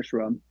go into this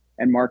room,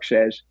 and Mark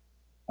says,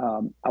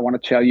 I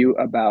want to tell you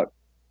about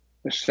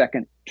the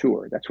second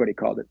tour. That's what he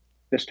called it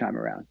this time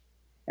around.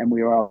 And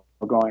we were all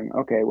going,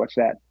 okay, what's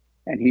that?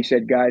 And he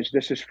said, guys,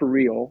 this is for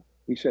real.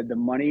 He said, the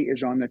money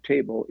is on the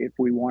table if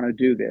we want to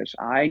do this.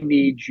 I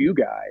need you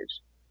guys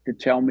to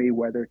tell me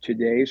whether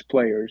today's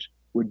players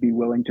would be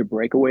willing to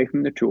break away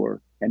from the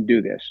tour and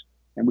do this.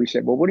 And we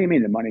said, well, what do you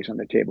mean the money's on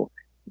the table?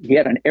 He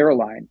had an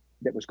airline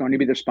that was going to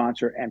be the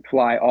sponsor and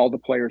fly all the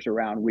players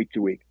around week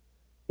to week.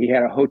 He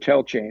had a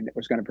hotel chain that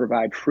was going to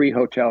provide free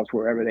hotels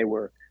wherever they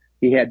were.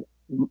 He had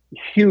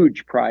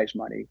huge prize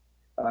money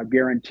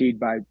guaranteed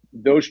by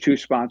those 2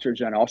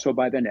 sponsors and also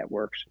by the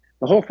networks.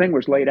 The whole thing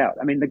was laid out.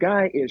 I mean, the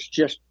guy is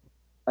just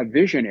a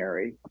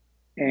visionary.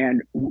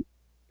 And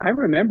I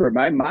remember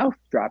my mouth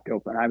dropped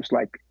open. I was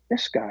like,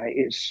 this guy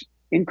is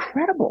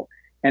incredible.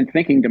 And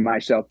thinking to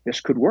myself,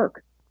 this could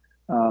work.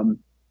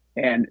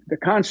 And the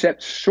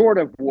concept sort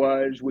of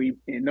was,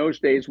 in those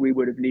days, we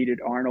would have needed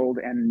Arnold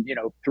and,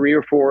 3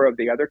 or 4 of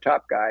the other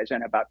top guys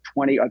and about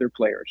 20 other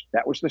players.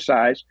 That was the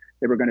size.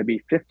 There were going to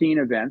be 15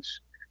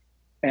 events.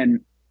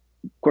 And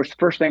of course, the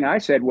first thing I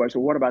said was,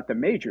 well, what about the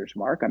majors,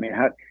 Mark? I mean,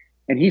 how?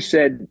 And he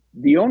said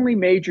the only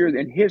major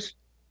in his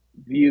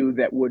view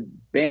that would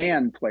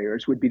ban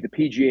players would be the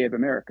PGA of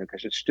America,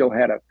 because it still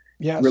had a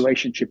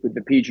relationship with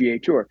the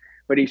PGA Tour.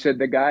 But he said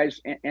the guys,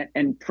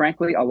 and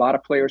frankly, a lot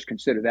of players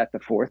consider that the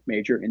 4th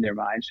major in their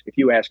minds. If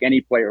you ask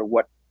any player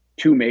what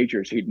 2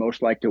 majors he'd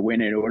most like to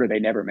win in order, they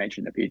never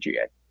mention the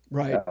PGA.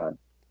 Right.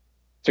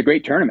 It's a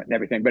great tournament and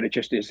everything, but it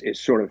just is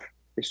sort of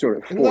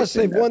unless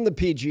they've won the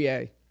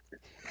PGA.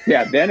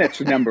 Yeah, then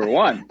it's number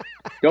 1.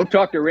 Don't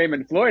talk to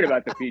Raymond Floyd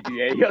about the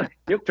PGA.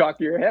 He'll talk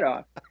your head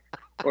off,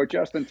 or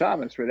Justin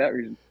Thomas for that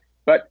reason.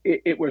 But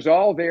it was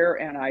all there,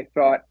 and I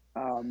thought,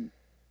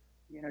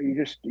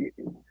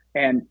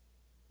 and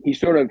he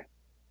sort of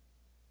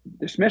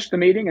dismissed the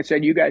meeting and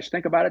said, you guys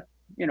think about it,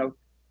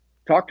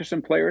 talk to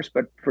some players,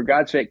 but for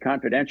God's sake,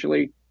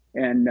 confidentially.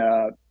 And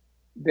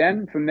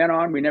then from then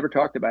on, we never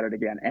talked about it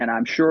again. And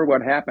I'm sure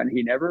what happened,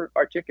 he never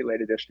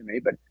articulated this to me,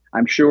 but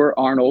I'm sure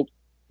Arnold,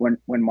 when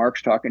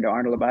Mark's talking to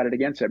Arnold about it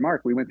again, said,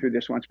 Mark, we went through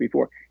this once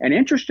before. And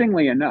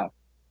interestingly enough,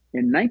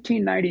 in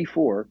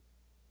 1994,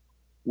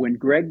 when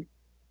Greg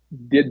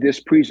did this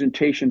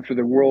presentation for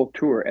the World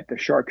Tour at the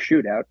Shark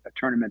Shootout, a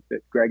tournament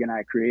that Greg and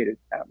I created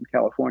out in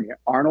California,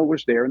 Arnold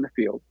was there in the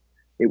field.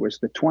 It was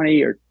the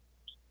 20 or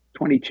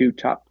 22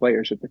 top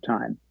players at the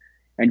time.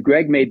 And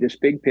Greg made this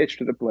big pitch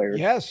to the players.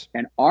 Yes.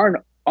 And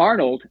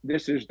Arnold,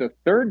 this is the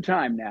 3rd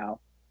time now,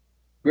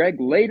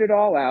 Greg laid it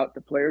all out.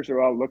 The players are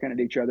all looking at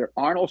each other.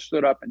 Arnold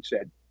stood up and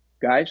said,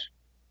 guys,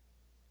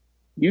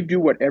 you do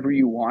whatever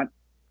you want,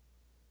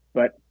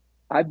 but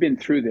I've been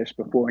through this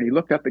before. And he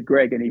looked up at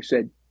Greg and he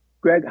said,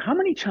 Greg, how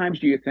many times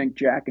do you think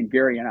Jack and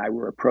Gary and I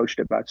were approached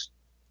about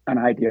an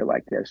idea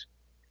like this?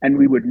 And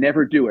we would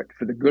never do it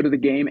for the good of the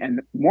game,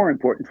 and more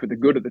important, for the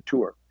good of the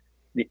tour.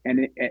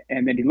 And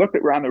then he looked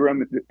around the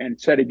room and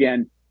said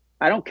again,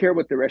 I don't care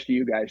what the rest of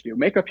you guys do.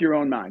 Make up your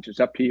own minds. It's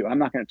up to you. I'm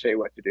not going to tell you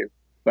what to do,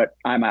 but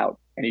I'm out.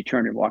 And he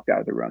turned and walked out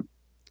of the room.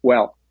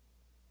 Well,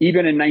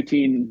 even in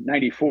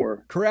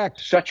 1994, correct,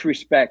 such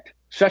respect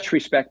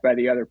by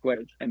the other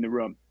players in the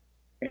room.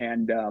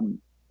 And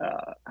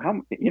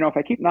if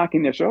I keep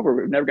knocking this over,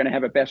 we're never going to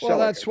have a bestseller. Well,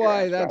 that's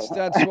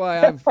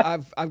why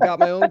I've got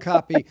my own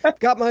copy,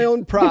 got my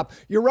own prop.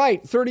 You're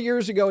right. 30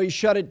 years ago, he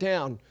shut it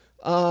down.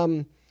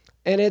 And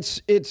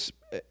it's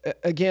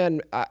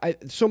again,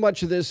 so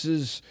much of this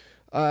is,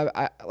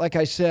 like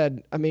I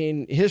said, I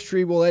mean,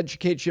 history will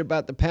educate you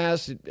about the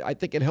past. I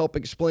think it helps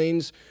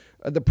explains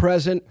the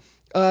present.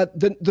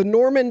 The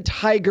Norman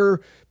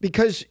Tiger,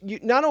 because you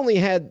not only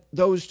had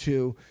those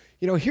two,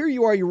 here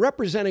you are, you're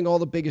representing all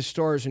the biggest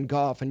stars in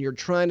golf, and you're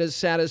trying to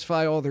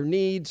satisfy all their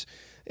needs.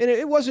 And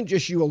it wasn't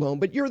just you alone,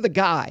 but you're the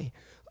guy.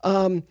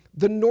 The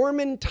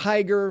Norman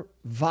Tiger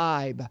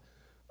vibe.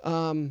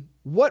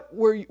 What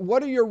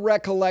are your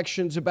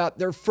recollections about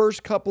their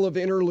first couple of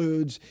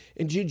interludes?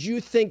 And did you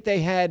think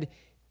they had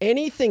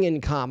anything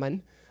in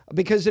common?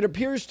 Because it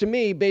appears to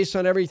me, based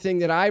on everything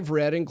that I've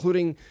read,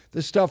 including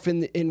the stuff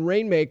in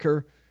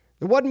Rainmaker,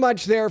 there wasn't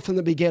much there from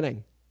the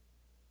beginning.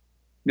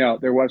 No,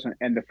 there wasn't.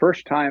 And the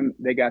first time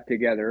they got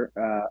together,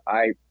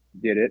 I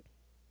did it.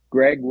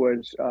 Greg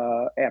was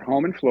at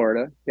home in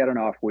Florida, he had an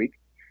off week,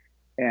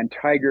 and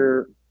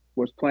Tiger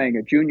was playing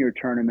a junior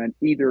tournament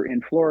either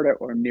in Florida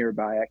or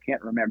nearby. I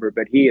can't remember,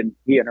 but he and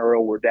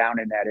Earl were down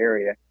in that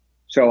area.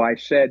 So I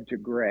said to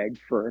Greg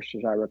first,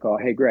 as I recall,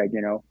 hey, Greg,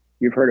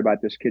 you've heard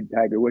about this kid,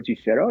 Tiger Woods. He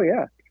said, oh,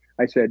 yeah.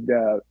 I said,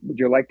 would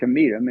you like to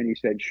meet him? And he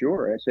said,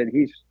 sure. I said,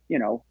 he's,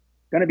 going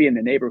to be in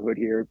the neighborhood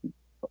here.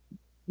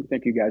 You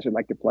think you guys would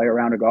like to play a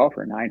round of golf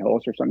or 9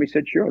 holes or something? He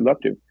said, sure, I'd love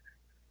to.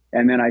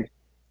 And then I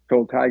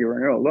told Tiger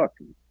and Earl, look,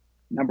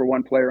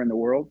 #1 player in the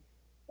world,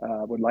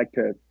 would like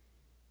to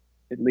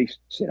at least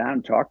sit down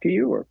and talk to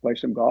you or play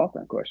some golf.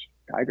 And of course,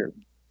 Tiger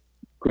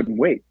couldn't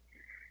wait.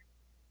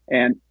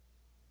 And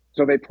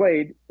so they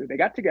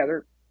got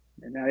together,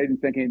 and I didn't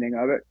think anything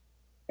of it.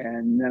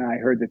 And then I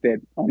heard that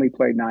they'd only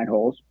played 9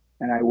 holes,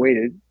 and I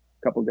waited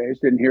a couple of days,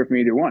 didn't hear from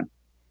either one.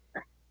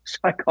 So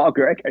I called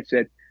Greg. I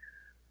said,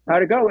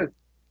 how'd it go with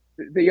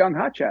the young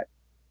hotshot?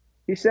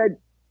 He said,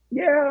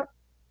 yeah,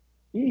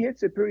 he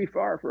hits it pretty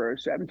far for a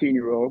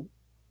 17-year-old.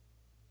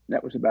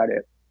 That was about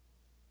it.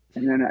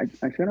 And then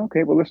I said,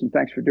 okay, well, listen,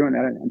 thanks for doing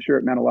that. I'm sure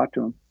it meant a lot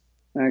to him.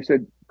 And I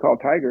said, call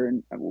Tiger,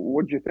 and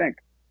what'd you think?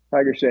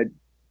 Tiger said,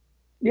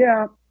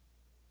 yeah,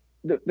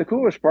 the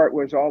coolest part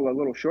was all the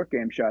little short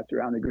game shots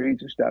around the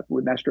greens and stuff.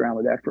 We messed around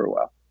with that for a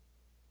while.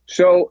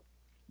 So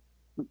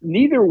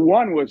neither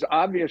one was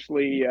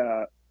obviously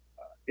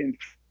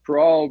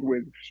enthralled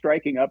with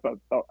striking up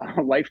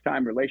a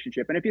lifetime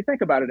relationship. And if you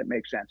think about it, it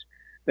makes sense.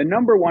 the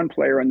number one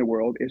player in the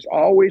world is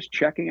always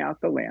checking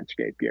out the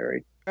landscape,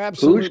 Gary.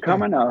 Absolutely. Who's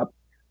coming up?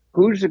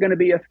 Who's going to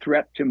be a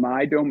threat to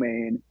my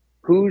domain?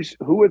 Who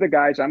are the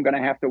guys I'm going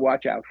to have to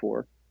watch out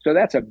for? So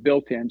that's a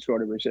built-in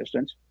sort of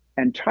resistance.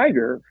 And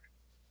Tiger,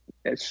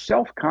 as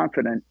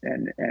self-confident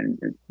and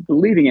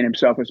believing in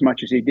himself as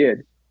much as he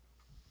did,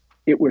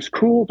 it was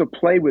cool to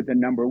play with the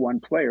number one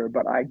player,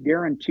 but I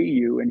guarantee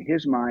you in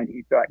his mind,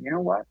 he thought, you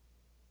know what?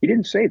 He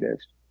didn't say this,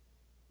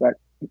 but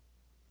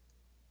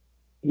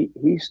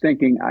he's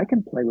thinking, I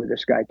can play with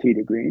this guy tee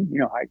to green. You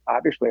know,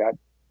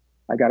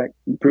 I got to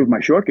improve my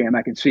short game.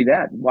 I can see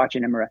that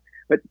watching him around.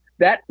 But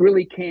that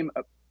really came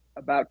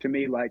about to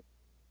me like,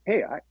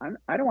 hey,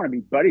 I don't want to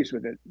be buddies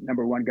with the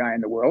number one guy in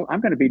the world.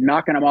 I'm going to be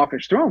knocking him off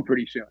his throne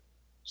pretty soon.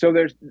 So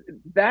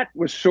that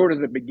was sort of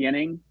the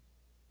beginning.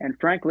 And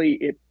frankly,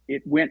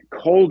 it went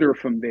colder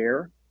from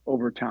there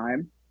over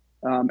time.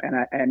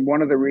 And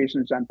one of the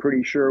reasons I'm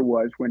pretty sure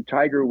was when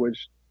Tiger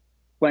was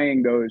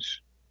playing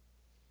those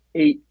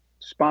 8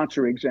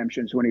 sponsor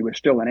exemptions when he was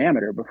still an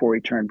amateur before he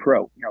turned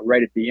pro, you know,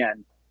 right at the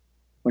end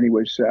when he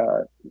was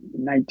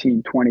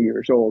 19, 20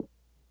 years old.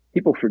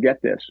 People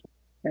forget this.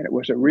 And it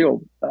was a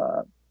real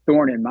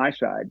thorn in my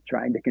side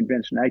trying to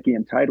convince Nike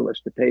and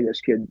Titleist to pay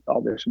this kid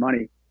all this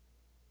money.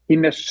 He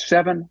missed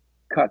 7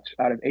 cuts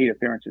out of 8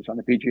 appearances on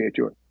the PGA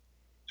Tour.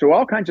 So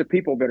all kinds of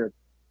people that are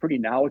pretty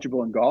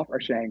knowledgeable in golf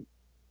are saying,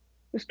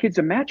 this kid's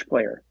a match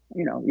player.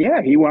 You know,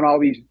 yeah, he won all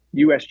these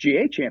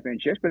USGA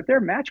championships, but they're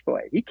match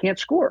play. He can't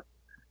score.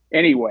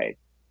 Anyway,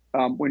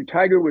 when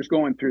Tiger was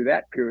going through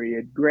that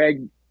period,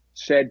 Greg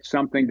said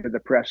something to the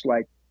press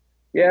like,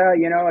 yeah,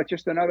 you know, it's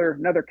just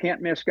another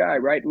can't miss guy,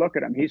 right? Look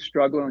at him. He's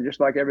struggling just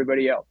like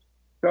everybody else.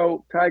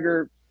 So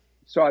Tiger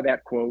saw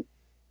that quote.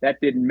 That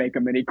didn't make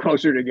them any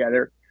closer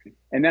together.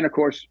 And then, of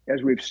course,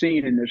 as we've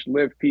seen in this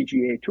Live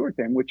PGA Tour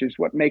thing, which is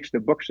what makes the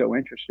book so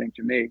interesting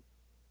to me,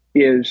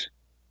 is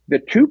the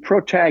 2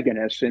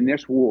 protagonists in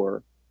this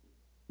war,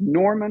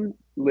 Norman,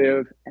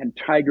 Liv, and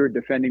Tiger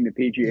defending the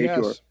PGA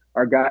Tour,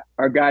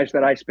 are guys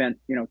that I spent,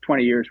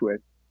 20 years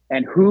with,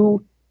 and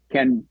who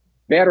can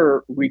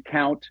better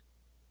recount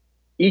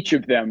each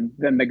of them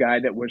than the guy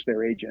that was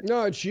their agent.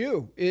 No, it's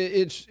you.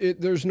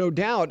 There's no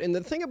doubt. And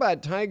the thing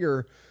about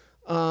Tiger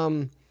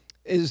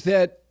is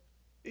that,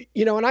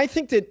 and I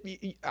think that,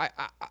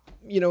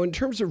 in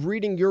terms of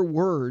reading your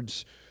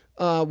words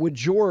with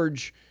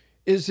George,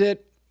 is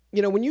that,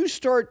 when you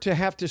start to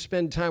have to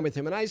spend time with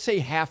him, and I say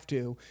have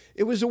to,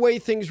 it was the way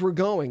things were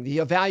going, the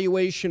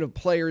evaluation of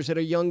players at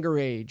a younger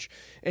age.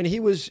 And he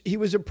was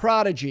a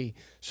prodigy.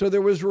 So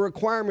there was a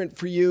requirement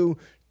for you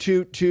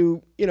to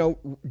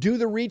do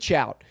the reach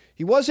out.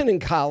 He wasn't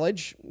in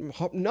college.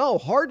 No,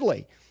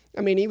 hardly.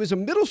 I mean, he was a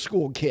middle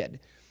school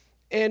kid.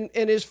 And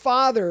his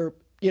father,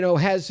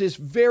 has this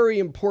very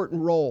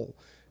important role,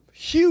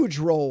 huge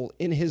role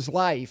in his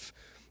life.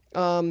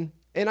 And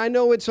I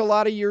know it's a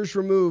lot of years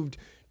removed.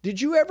 Did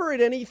you ever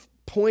at any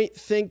point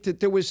think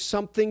that there was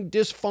something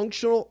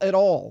dysfunctional at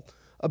all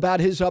about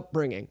his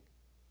upbringing?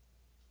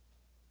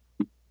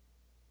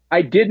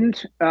 I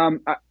didn't.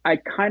 I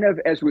kind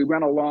of, as we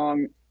went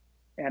along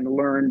and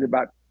learned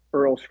about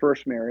Earl's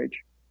first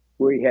marriage,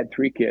 where he had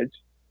 3 kids,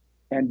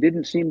 and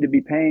didn't seem to be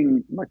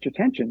paying much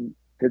attention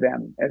to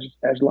them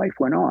as life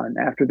went on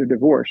after the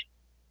divorce.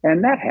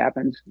 And that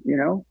happens,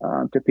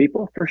 to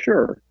people for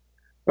sure.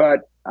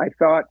 But I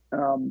thought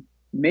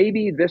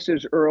maybe this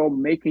is Earl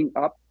making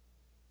up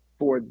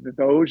for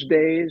those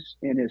days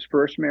in his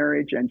first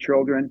marriage and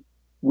children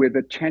with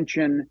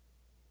attention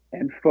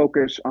and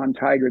focus on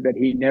Tiger that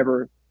he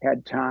never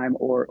had time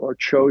or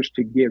chose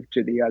to give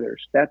to the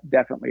others. That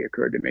definitely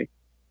occurred to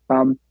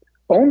me.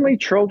 Only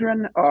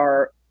children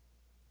are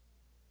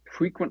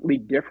frequently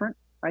different.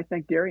 I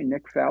think, Gary,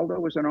 Nick Faldo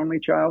was an only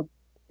child.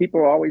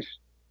 People always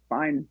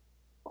find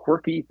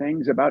quirky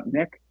things about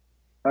Nick.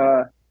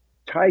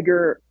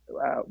 Tiger,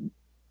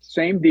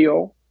 same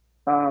deal.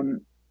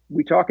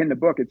 We talk in the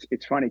book,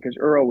 it's funny because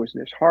Earl was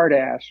this hard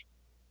ass,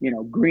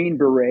 Green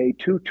Beret,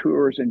 2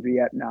 tours in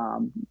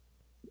Vietnam,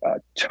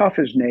 tough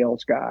as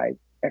nails guy,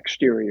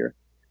 exterior.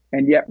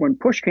 And yet when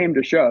push came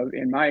to shove,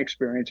 in my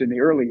experience in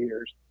the early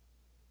years,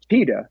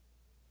 Tita,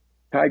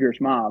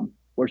 Tiger's mom,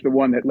 was the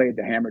one that laid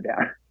the hammer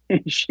down.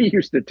 And she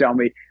used to tell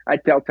me,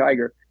 I'd tell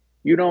Tiger,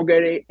 you don't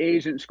get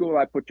A's in school,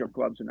 I put your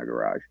clubs in the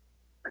garage.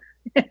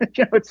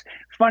 It's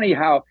funny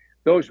how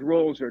those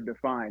roles are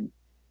defined.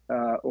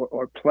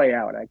 Or play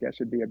out, I guess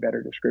would be a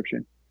better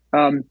description.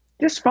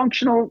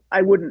 Dysfunctional,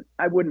 I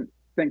wouldn't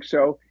think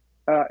so.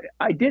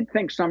 I did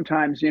think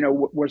sometimes,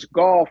 was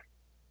golf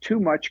too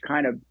much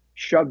kind of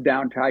shoved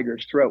down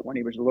Tiger's throat when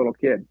he was a little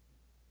kid?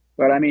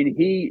 But I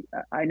mean,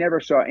 I never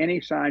saw any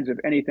signs of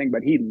anything,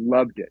 but he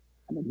loved it.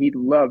 I mean, he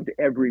loved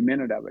every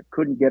minute of it,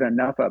 couldn't get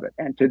enough of it.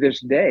 And to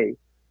this day,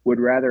 would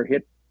rather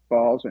hit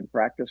balls and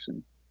practice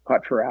and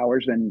putt for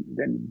hours than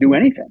do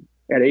anything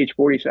at age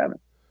 47.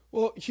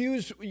 Well,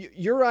 Hughes,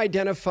 you're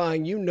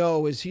identifying,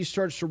 as he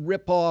starts to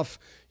rip off,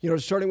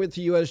 starting with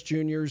the U.S.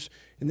 juniors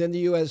and then the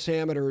U.S.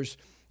 amateurs,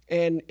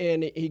 and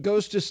he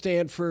goes to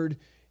Stanford,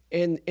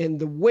 and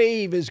the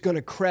wave is going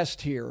to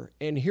crest here.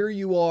 And here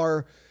you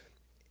are,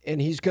 and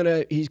he's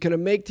gonna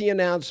make the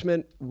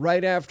announcement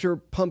right after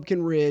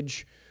Pumpkin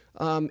Ridge.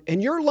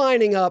 And you're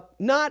lining up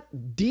not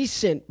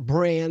decent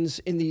brands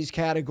in these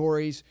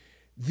categories,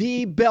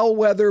 the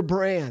bellwether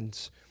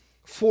brands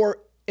for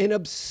an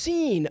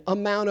obscene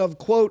amount of,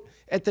 quote,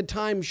 at the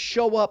time,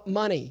 show up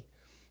money.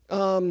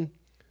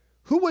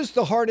 Who was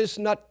the hardest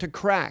nut to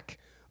crack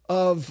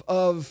of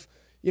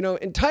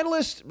and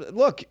Titleist,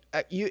 look,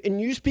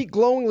 you speak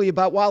glowingly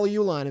about Wally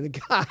Uline, and the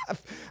guy,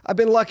 I've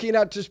been lucky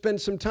enough to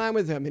spend some time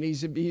with him, and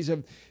he's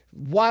a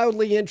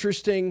wildly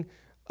interesting,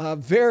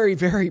 very,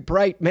 very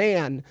bright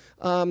man.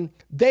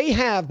 They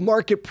have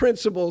market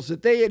principles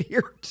that they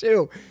adhere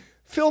to.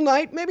 Phil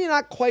Knight, maybe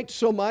not quite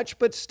so much,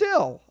 but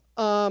still,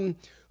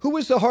 who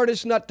was the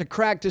hardest nut to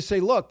crack to say,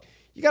 look,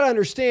 you got to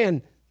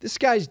understand, this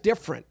guy's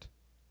different?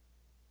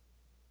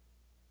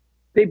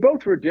 They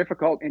both were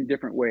difficult in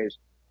different ways.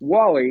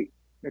 Wally,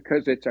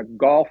 because it's a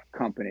golf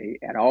company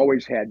and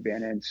always had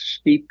been, and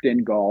steeped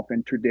in golf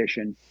and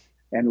tradition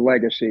and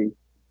legacy,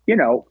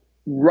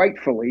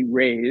 rightfully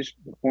raised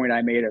the point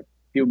I made a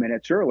few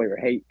minutes earlier.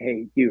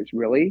 Hey, Hughes,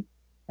 really?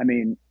 I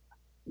mean,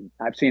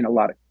 I've seen a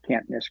lot of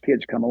can't miss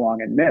kids come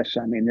along and miss.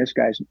 I mean, this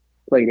guy's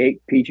played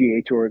 8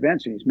 PGA Tour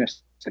events and he's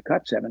missed the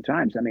cut 7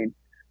 times. I mean,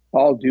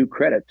 all due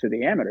credit to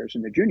the amateurs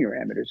and the junior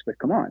amateurs, but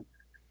come on.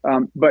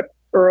 But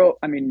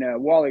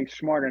Wally's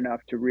smart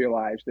enough to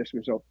realize this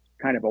was a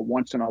kind of a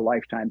once in a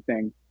lifetime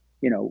thing,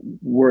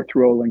 worth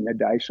rolling the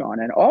dice on.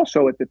 And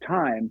also at the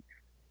time,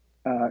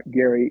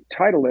 Gary,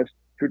 Titleist,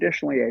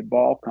 traditionally a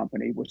ball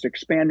company, was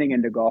expanding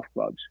into golf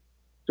clubs.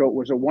 So it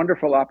was a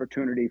wonderful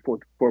opportunity for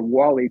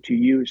Wally to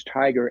use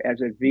Tiger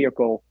as a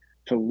vehicle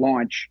to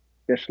launch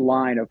this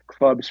line of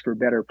clubs for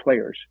better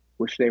players,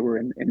 which they were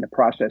in the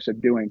process of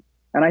doing.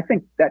 And I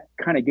think that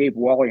kind of gave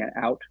Wally an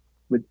out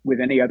with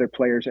any other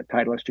players at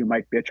Titleist who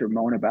might bitch or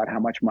moan about how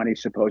much money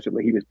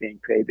supposedly he was being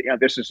paid.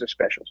 This is a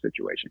special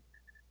situation.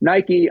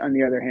 Nike, on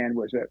the other hand,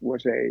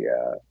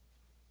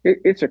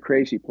 it's a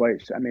crazy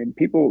place. I mean,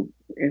 people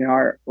in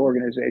our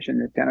organization,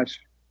 the tennis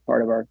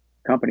part of our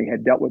company,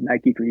 had dealt with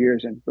Nike for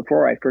years. And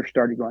before I first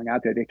started going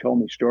out there, they told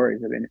me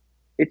stories. I mean,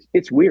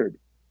 it's weird.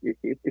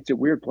 It's a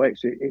weird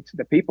place.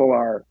 The people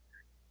are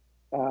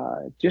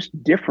just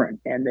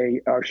different, and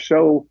they are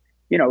so.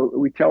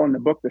 We tell in the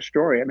book the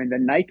story. I mean, the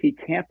Nike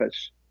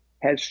campus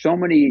has so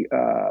many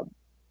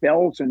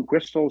bells and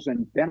whistles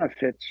and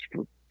benefits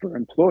for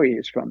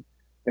employees, from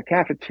the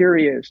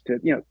cafeterias to,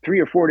 3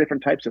 or 4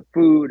 different types of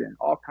food and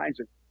all kinds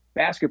of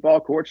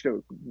basketball courts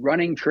to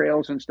running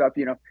trails and stuff.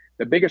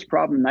 The biggest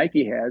problem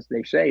Nike has,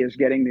 they say, is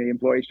getting the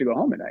employees to go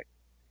home at night.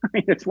 I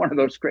mean, it's one of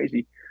those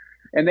crazy.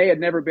 And they had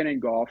never been in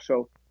golf.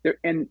 So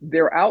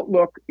their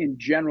outlook in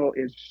general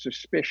is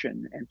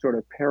suspicion and sort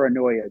of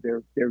paranoia.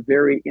 They're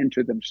very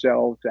into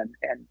themselves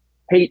and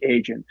hate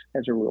agents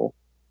as a rule.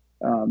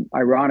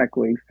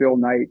 Ironically, Phil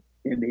Knight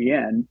in the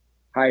end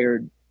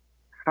hired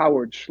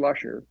Howard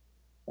Schlusser,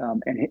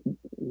 and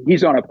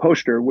he's on a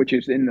poster which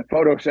is in the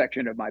photo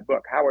section of my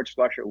book. Howard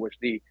Schlusser was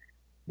the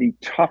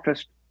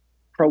toughest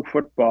pro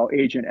football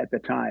agent at the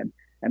time.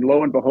 And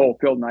lo and behold,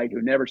 Phil Knight,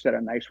 who never said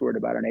a nice word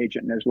about an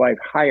agent in his life,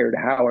 hired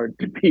Howard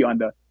to be on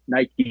the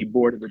Nike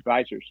board of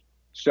advisors.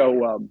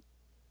 So,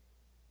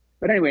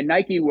 but anyway,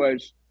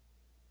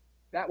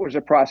 that was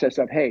a process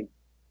of, hey,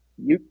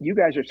 you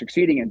guys are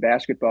succeeding in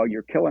basketball,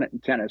 you're killing it in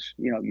tennis,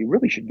 you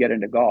really should get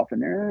into golf.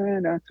 And they're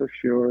not so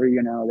sure,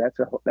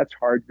 that's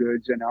hard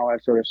goods and all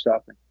that sort of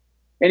stuff. And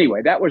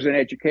anyway, that was an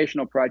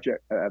educational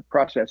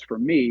process for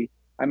me.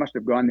 I must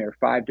have gone there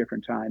 5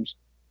 different times,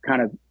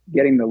 kind of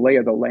getting the lay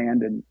of the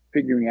land and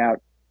figuring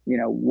out,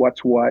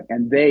 what's what.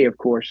 And they, of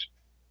course,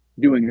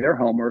 doing their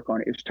homework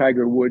on, is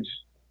Tiger Woods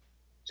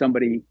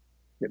somebody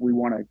that we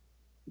want to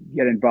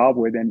get involved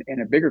with? And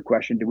a bigger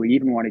question, do we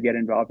even want to get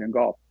involved in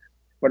golf?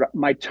 But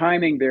my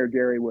timing there,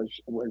 Gary,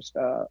 was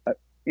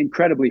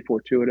incredibly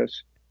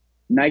fortuitous.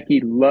 Nike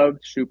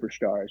loved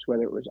superstars,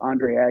 whether it was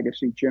Andre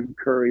Agassi, Jim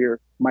Courier,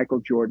 Michael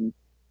Jordan.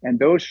 And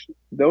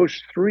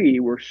those 3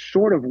 were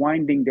sort of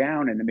winding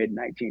down in the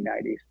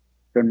mid-1990s.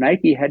 So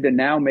Nike had to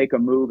now make a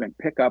move and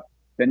pick up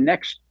the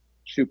next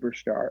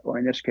superstar, or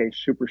in this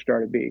case,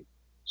 superstar to be.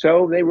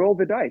 So they rolled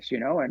the dice,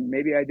 and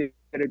maybe I did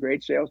a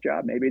great sales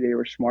job. Maybe they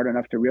were smart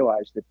enough to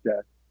realize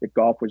that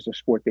golf was the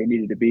sport they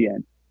needed to be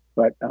in.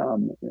 But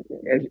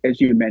as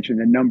you mentioned,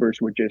 the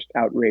numbers were just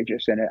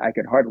outrageous, and I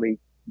could hardly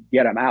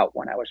get them out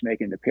when I was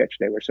making the pitch.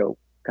 They were so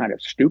kind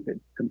of stupid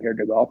compared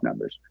to golf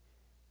numbers.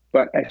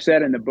 But I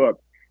said in the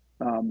book,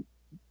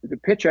 the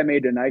pitch I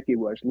made to Nike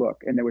was,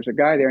 look, and there was a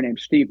guy there named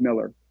Steve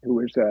Miller, who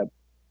was the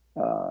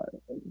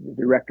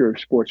director of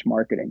sports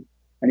marketing.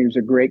 And he was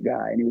a great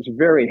guy, and he was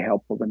very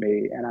helpful to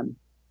me. And I'm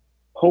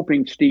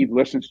hoping Steve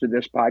listens to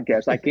this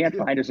podcast. I can't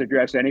find his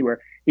address anywhere.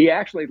 He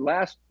actually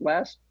last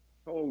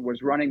told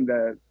was running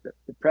the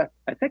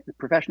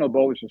Professional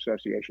Bowlers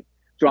Association.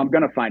 So I'm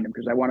going to find him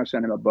because I want to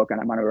send him a book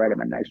and I'm going to write him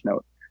a nice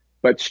note.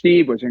 But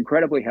Steve was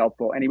incredibly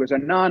helpful, and he was a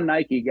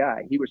non-Nike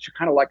guy. He was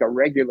kind of like a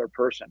regular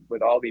person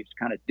with all these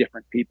kind of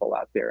different people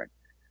out there.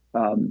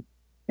 And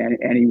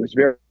and he was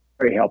very,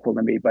 very helpful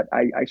to me. But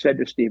I said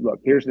to Steve, look,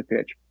 here's the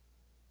pitch.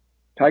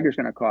 Tiger's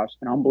going to cost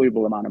an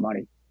unbelievable amount of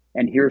money.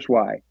 And here's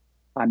why.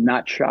 I'm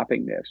not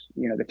shopping this.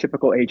 You know, the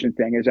typical agent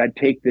thing is I'd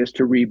take this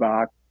to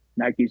Reebok,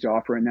 Nike's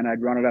offer, and then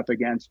I'd run it up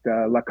against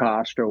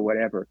Lacoste or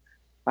whatever.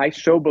 I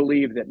so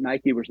believe that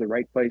Nike was the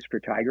right place for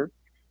Tiger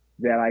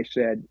that I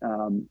said,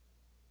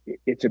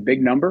 it's a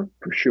big number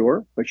for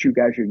sure, but you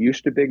guys are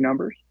used to big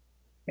numbers.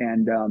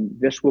 And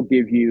this will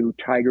give you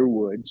Tiger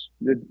Woods,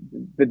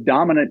 the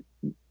dominant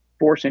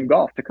force in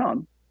golf to come.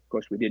 Of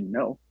course, we didn't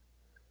know.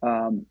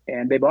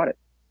 And they bought it.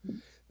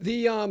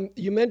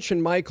 You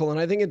mentioned Michael, and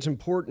I think it's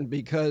important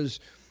because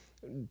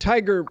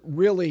Tiger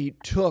really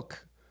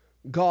took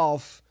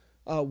golf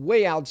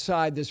way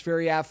outside this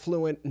very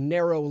affluent,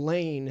 narrow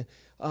lane.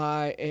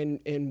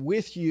 And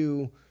with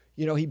you,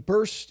 you know, he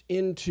burst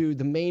into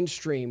the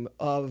mainstream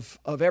of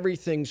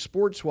everything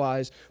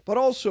sports-wise, but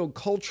also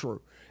culture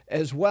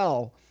as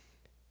well.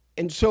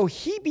 And so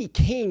he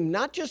became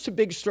not just a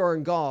big star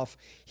in golf,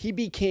 he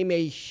became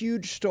a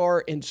huge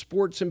star in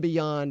sports and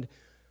beyond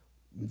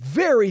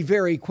very,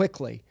 very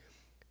quickly.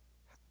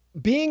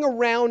 Being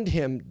around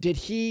him, did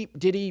he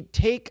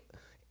take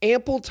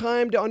ample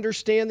time to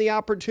understand the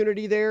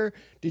opportunity there?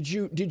 Did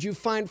you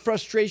find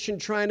frustration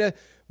trying to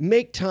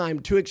make time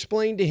to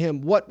explain to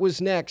him what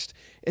was next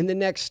in the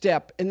next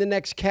step, in the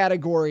next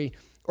category?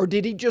 Or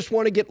did he just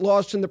want to get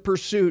lost in the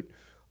pursuit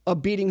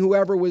of beating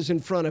whoever was in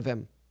front of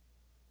him?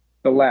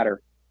 The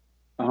latter,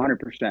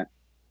 100%.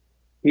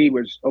 He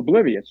was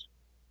oblivious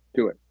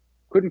to it.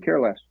 Couldn't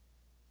care less.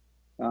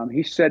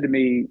 He said to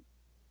me,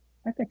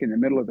 I think in the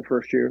middle of his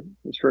first year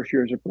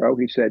as a pro,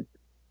 he said,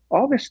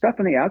 all this stuff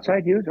on the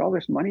outside, Hughes, all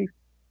this money,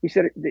 he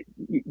said,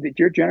 that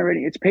you're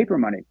generating, it's paper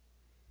money.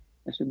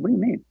 I said, what do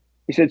you mean?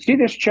 He said, see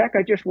this check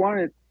I just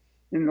won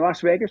in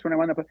Las Vegas when I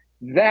won the,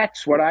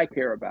 that's what I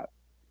care about.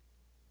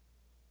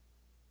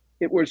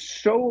 It was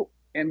so,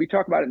 and we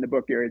talk about it in the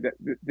book, Gary, that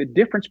the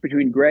difference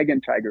between Greg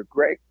and Tiger.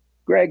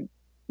 Greg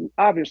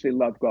obviously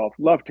loved golf,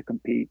 loved to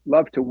compete,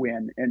 loved to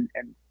win, and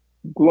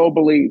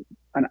globally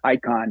an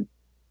icon.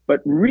 But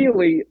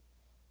really,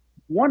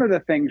 one of the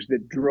things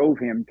that drove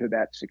him to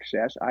that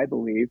success, I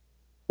believe,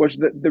 was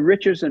the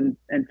riches and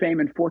fame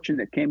and fortune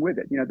that came with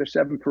it. You know, the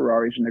 7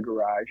 Ferraris in the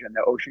garage and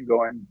the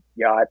ocean-going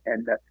yacht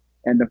and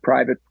the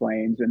private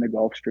planes and the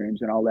Gulfstreams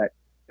and all that.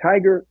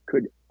 Tiger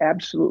could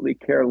absolutely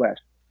care less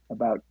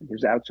about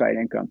his outside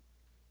income.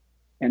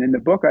 And in the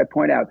book, I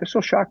point out, this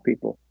will shock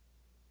people,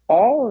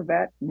 all of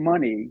that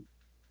money,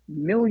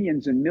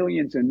 millions and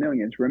millions and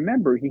millions.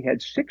 Remember, he had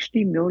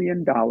 $60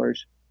 million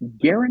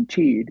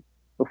guaranteed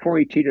before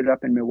he teed it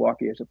up in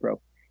Milwaukee as a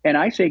pro. And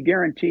I say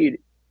guaranteed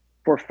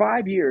for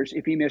 5 years.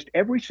 If he missed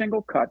every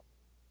single cut,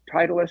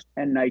 Titleist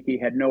and Nike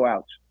had no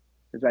outs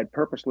because I'd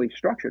purposely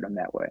structured him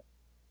that way.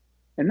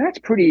 And that's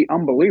pretty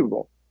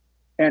unbelievable.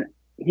 And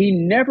he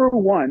never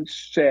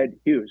once said,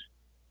 Hughes,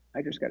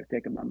 I just got to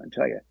take a moment and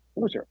tell you,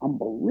 those are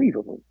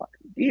unbelievable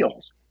fucking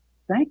deals.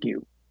 Thank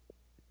you.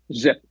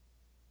 Zip.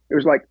 It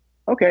was like,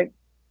 okay,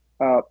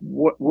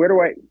 where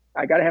do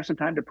I got to have some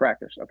time to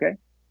practice. Okay.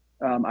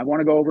 I want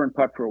to go over and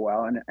putt for a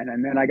while.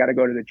 And then I got to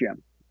go to the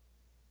gym.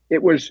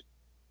 It was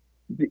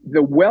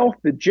the wealth,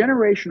 the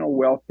generational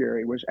wealth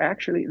theory was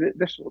actually,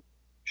 this will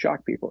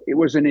shock people. It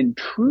was an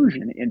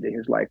intrusion into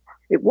his life.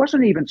 It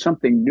wasn't even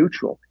something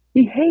neutral.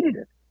 He hated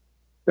it.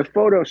 The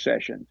photo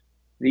sessions,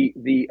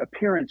 the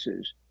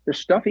appearances, the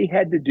stuff he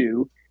had to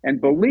do. And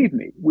believe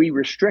me, we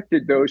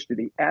restricted those to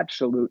the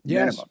absolute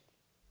minimum.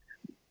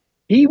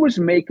 He was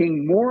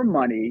making more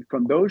money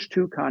from those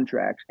 2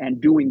 contracts and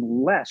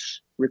doing less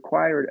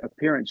required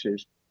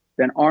appearances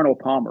than Arnold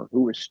Palmer,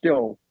 who was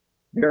still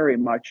very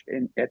much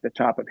at the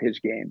top of his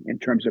game in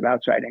terms of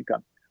outside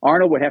income.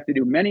 Arnold would have to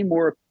do many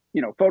more,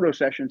 photo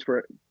sessions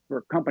for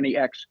company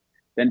X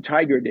than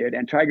Tiger did,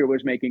 and Tiger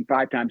was making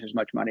 5 times as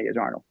much money as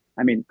Arnold.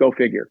 I mean, go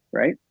figure,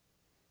 right?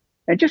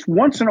 And just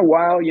once in a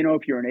while,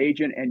 if you're an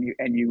agent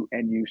and you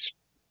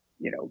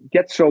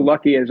get so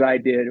lucky as I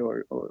did,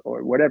 or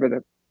whatever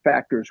the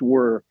factors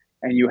were,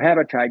 and you have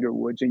a Tiger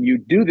Woods and you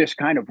do this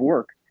kind of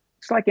work,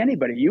 it's like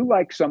anybody. You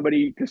like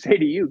somebody to say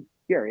to you,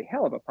 Gary,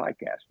 hell of a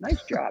podcast.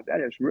 Nice job.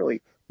 That is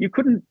really, you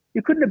couldn't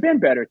have been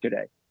better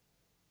today.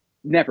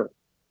 Never.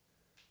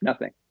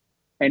 Nothing.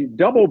 And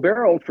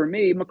double-barreled for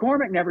me,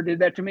 McCormack never did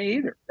that to me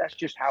either. That's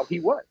just how he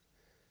was.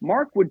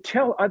 Mark would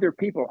tell other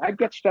people, I'd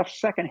get stuff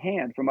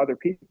secondhand from other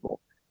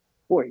people.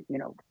 Boy,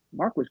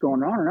 Mark was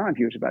going on and on,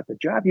 Hughes, about the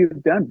job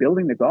you've done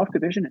building the golf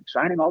division and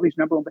signing all these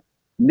number 1.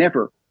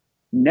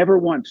 Never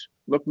once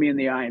looked me in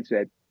the eye and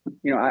said,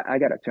 I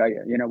got to tell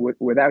you,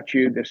 without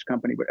you, this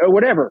company would, or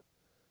whatever.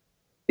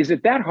 Is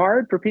it that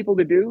hard for people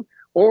to do?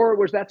 Or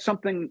was that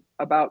something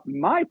about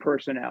my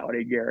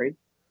personality, Gary,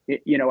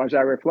 as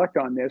I reflect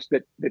on this,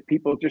 that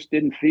people just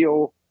didn't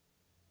feel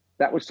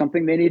that was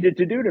something they needed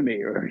to do to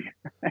me? Or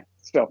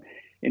so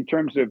in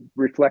terms of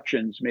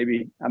reflections,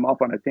 maybe I'm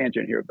off on a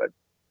tangent here, but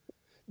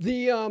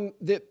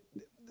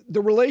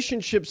the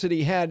relationships that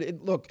he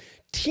had, look,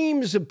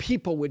 teams of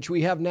people, which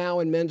we have now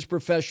in men's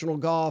professional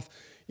golf,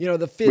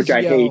 the physio. Which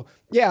I hate.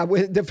 Yeah,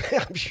 with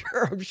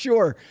I'm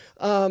sure.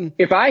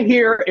 If I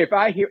hear,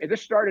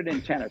 this started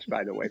in tennis,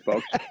 by the way,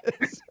 folks.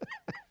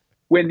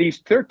 When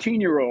these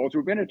 13-year-olds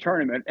who've been in a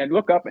tournament and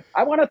look up,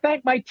 I want to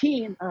thank my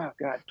team. Oh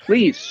God,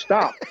 please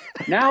stop.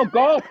 Now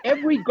golf,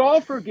 every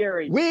golfer,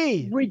 Gary.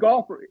 Every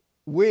golfer.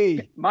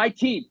 My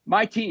team.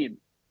 Are they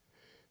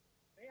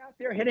out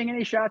there hitting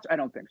any shots? I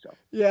don't think so.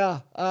 Yeah.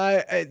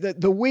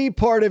 The we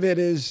part of it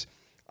is,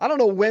 I don't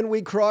know when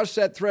we crossed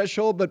that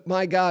threshold, but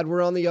my God,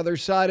 we're on the other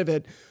side of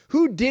it.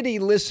 Who did he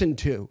listen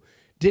to?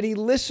 Did he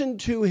listen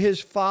to his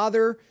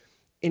father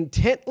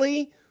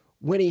intently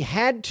when he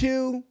had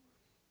to?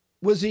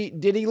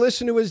 Did he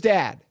listen to his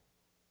dad?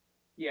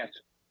 Yes,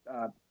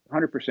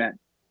 100%.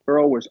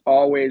 Earl was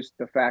always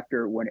the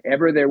factor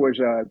whenever there was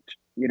a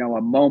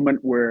moment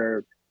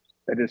where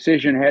a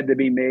decision had to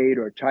be made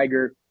or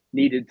Tiger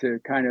needed to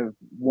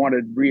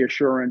wanted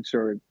reassurance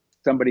or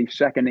somebody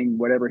seconding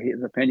whatever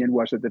his opinion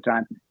was at the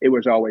time. It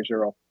was always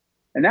Earl.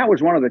 And that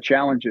was one of the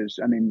challenges.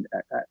 I mean,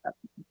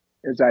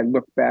 as I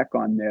look back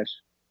on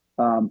this,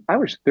 I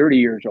was 30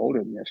 years older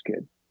than this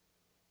kid.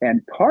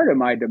 And part of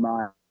my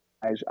demise,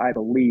 I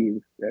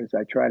believe, as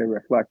I try to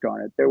reflect on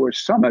it, there was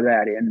some of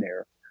that in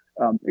there.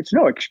 It's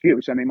no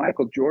excuse. I mean,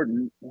 Michael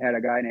Jordan had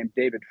a guy named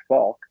David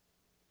Falk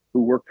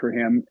who worked for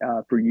him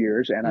for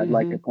years. And I'd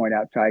like to point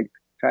out to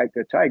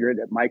Tiger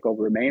that Michael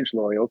remains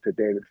loyal to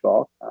David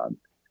Falk,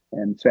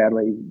 and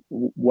sadly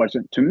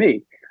wasn't to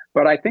me.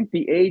 But I think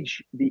the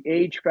age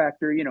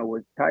factor,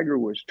 where Tiger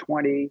was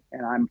 20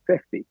 and I'm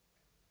 50.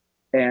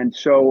 And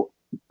so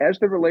as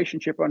the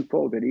relationship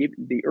unfolded, even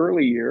the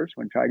early years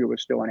when Tiger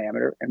was still an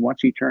amateur and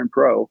once he turned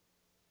pro,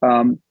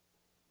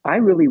 I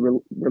really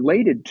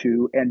related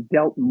to and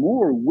dealt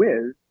more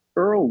with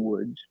Earl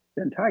Woods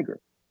than Tiger.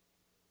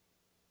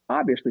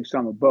 Obviously,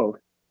 some of both,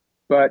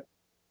 but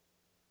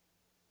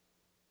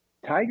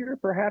Tiger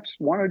perhaps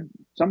wanted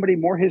somebody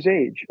more his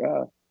age.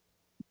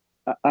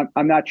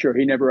 I'm not sure.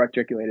 He never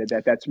articulated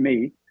that. That's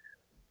me.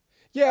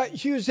 Yeah,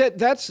 Hughes,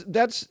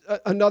 that's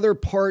another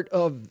part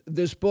of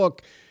this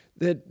book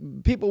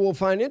that people will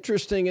find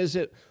interesting is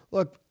that,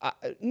 look,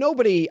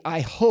 nobody, I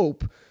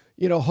hope,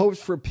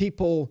 hopes for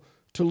people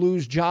to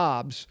lose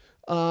jobs.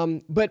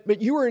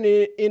 But you were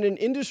in an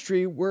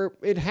industry where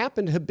it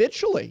happened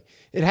habitually.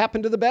 It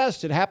happened to the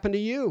best. It happened to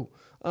you.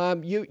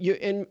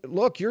 And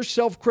look, you're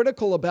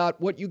self-critical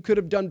about what you could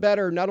have done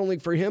better, not only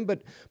for him,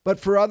 but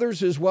for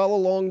others as well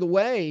along the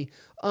way.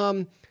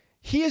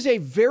 He is a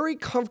very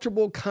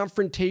comfortable,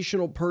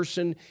 confrontational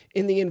person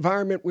in the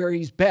environment where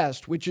he's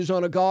best, which is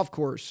on a golf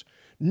course.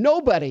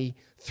 Nobody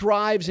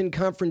thrives in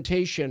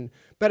confrontation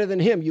better than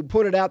him. You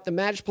pointed out the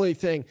match play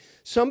thing.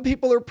 Some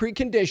people are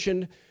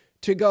preconditioned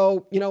to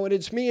go, and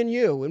it's me and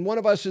you, and one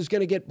of us is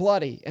going to get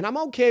bloody. And I'm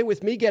okay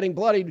with me getting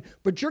bloodied,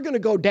 but you're going to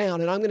go down,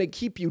 and I'm going to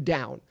keep you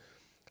down.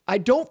 I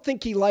don't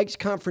think he likes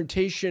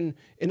confrontation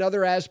in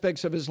other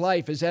aspects of his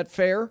life. Is that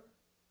fair?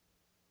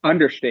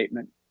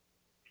 Understatement.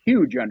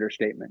 Huge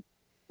understatement.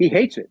 He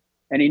hates it,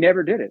 and he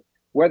never did it.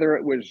 Whether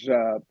it was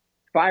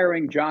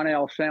firing John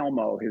L.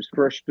 Salmo, his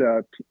first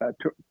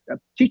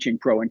teaching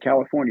pro in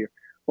California,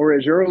 or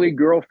his early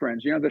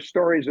girlfriends. The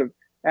stories of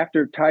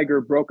after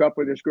Tiger broke up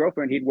with his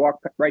girlfriend, he'd walk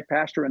right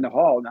past her in the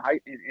hall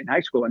in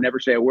high school and never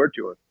say a word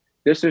to her.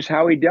 This is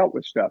how he dealt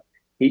with stuff.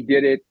 He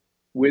did it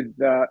with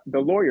the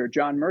lawyer,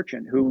 John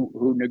Merchant,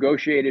 who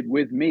negotiated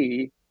with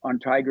me on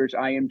Tiger's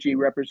IMG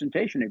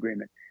representation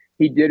agreement.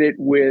 He did it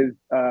with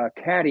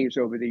caddies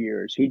over the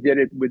years. He did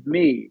it with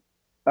me.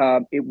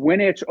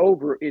 When it's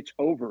over, it's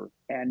over.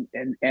 And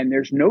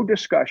there's no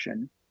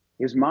discussion.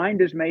 His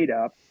mind is made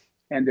up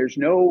and there's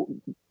no,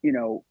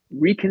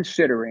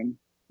 reconsidering,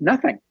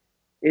 nothing.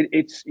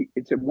 It's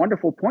a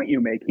wonderful point you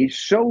make. He's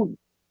so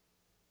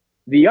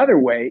the other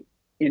way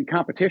in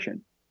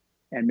competition.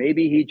 And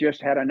maybe he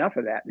just had enough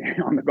of that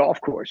on the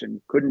golf course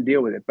and couldn't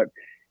deal with it. But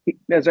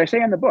as I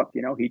say in the book,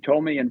 he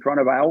told me in front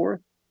of Alworth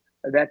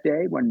that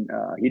day when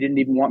he didn't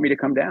even want me to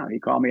come down. He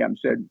called me up and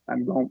said,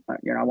 I'm going,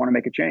 I want to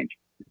make a change.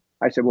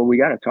 I said, well, we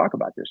got to talk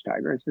about this,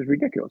 Tiger. This is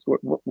ridiculous.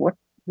 What?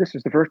 This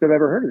is the first I've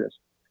ever heard of this.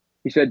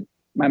 He said,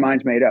 my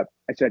mind's made up.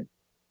 I said,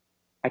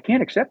 I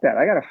can't accept that.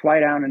 I got to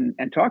fly down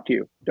and talk to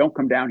you. Don't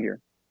come down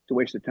here. It's a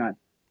waste of time.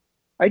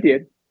 I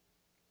did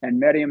and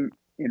met him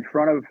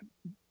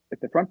at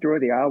the front door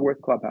of the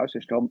Isleworth clubhouse.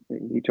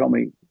 He told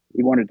me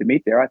he wanted to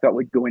meet there. I thought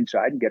we'd go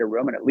inside and get a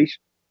room. And at least,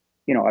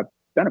 I've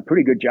done a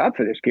pretty good job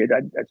for this kid.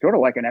 I'd sort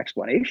of like an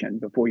explanation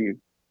before you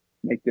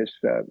make this,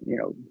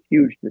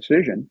 huge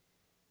decision.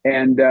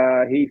 And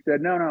he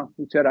said, no.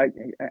 He said, I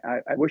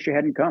wish you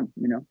hadn't come.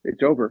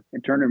 It's over,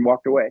 and turned and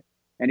walked away.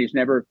 And he's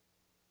never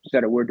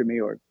said a word to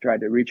me or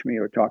tried to reach me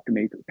or talk to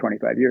me for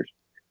 25 years.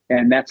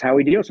 And that's how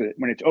he deals with it.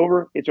 When it's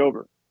over, it's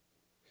over.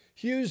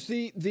 Hughes,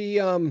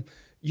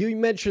 you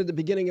mentioned at the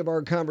beginning of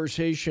our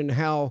conversation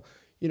how,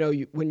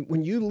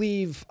 when you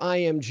leave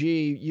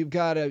IMG, you've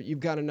got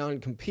a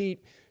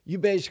non-compete. You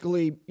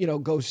basically,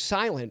 go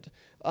silent.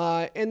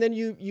 And then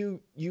you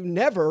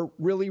never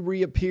really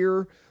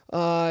reappear.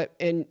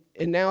 And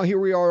now here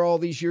we are all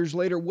these years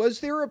later. Was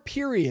there a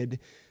period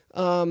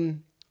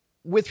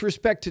with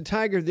respect to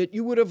Tiger that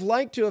you would have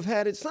liked to have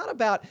had? It's not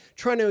about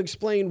trying to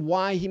explain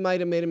why he might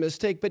have made a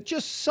mistake, but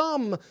just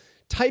some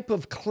type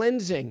of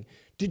cleansing.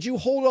 Did you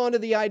hold on to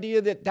the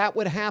idea that that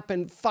would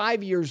happen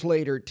 5 years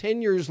later,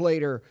 10 years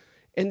later,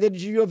 and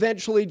did you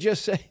eventually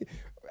just say,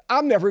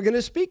 I'm never going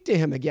to speak to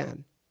him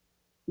again?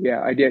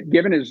 Yeah, I did.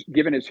 Given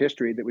his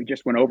history that we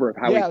just went over of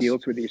how he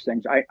deals with these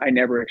things, I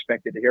never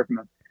expected to hear from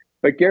him.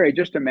 But Gary,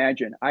 just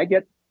imagine,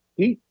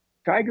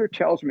 Tiger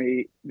tells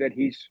me that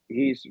he's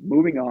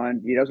moving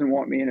on. He doesn't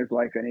want me in his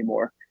life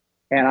anymore.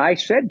 And I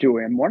said to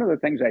him, one of the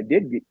things I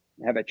did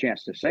have a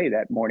chance to say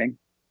that morning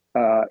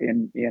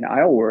in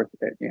Isleworth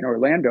in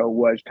Orlando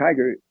was,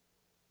 Tiger,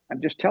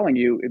 I'm just telling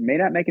you, it may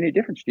not make any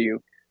difference to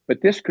you,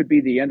 but this could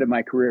be the end of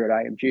my career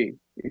at IMG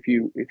if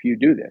you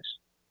do this.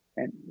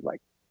 And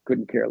like,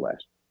 couldn't care less.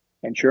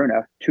 And sure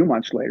enough, 2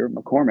 months later,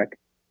 McCormack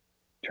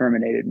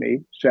terminated me,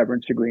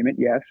 severance agreement,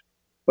 yes.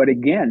 But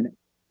again,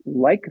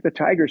 like the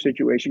Tiger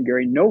situation,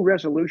 Gary, no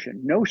resolution,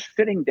 no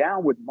sitting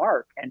down with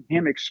Mark and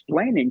him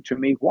explaining to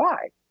me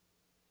why.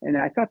 And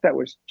I thought that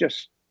was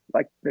just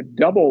like the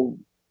double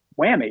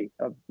whammy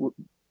of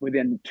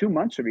within 2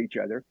 months of each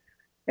other.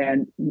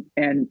 And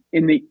in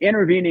the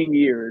intervening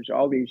years,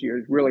 all these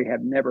years really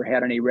have never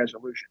had any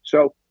resolution.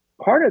 So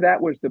part of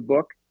that was the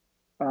book,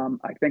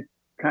 I think,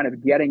 kind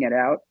of getting it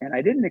out. And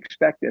I didn't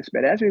expect this,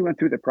 but as we went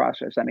through the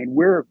process, I mean,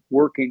 we're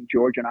working,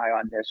 George and I,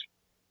 on this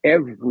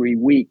every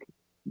week,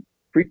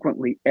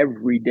 frequently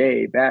every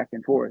day, back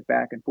and forth,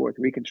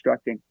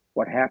 reconstructing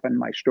what happened,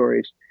 my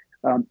stories.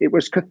 It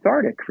was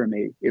cathartic for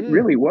me. It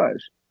really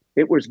was.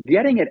 It was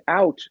getting it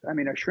out. I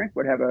mean, a shrink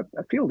would have a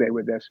field day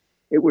with this.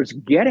 It was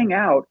getting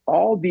out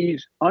all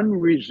these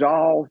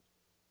unresolved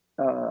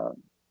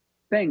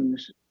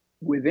things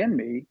within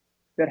me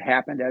that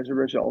happened as a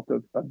result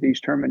of these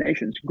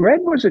terminations. Greg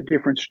was a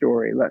different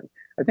story.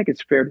 I think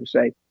it's fair to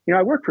say,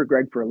 I worked for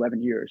Greg for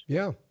 11 years.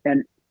 Yeah.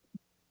 And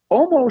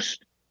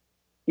almost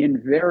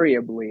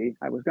invariably,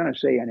 I was going to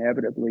say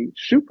inevitably,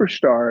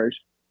 superstars,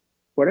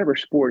 whatever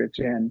sport it's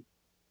in,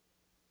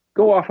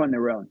 go off on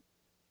their own.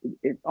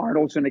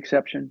 Arnold's an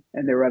exception,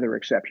 and there are other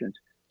exceptions.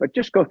 But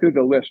just go through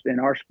the list in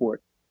our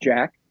sport.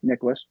 Jack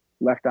Nicklaus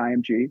left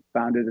IMG,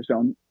 founded his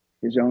own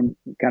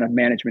kind of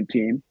management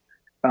team.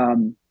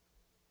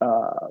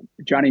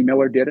 Johnny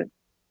Miller did it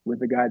with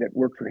the guy that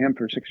worked for him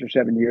for 6 or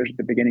 7 years at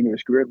the beginning of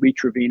his career. Lee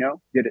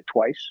Trevino did it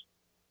twice.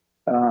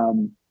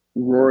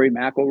 Rory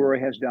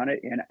McIlroy has done it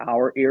in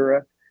our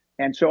era.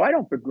 And so I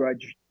don't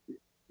begrudge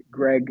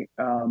Greg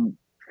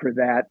for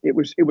that. It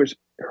was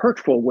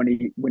hurtful when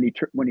he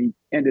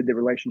ended the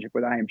relationship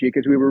with IMG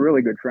because we were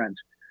really good friends.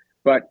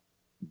 But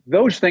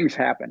those things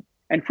happen.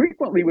 And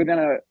frequently within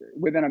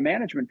a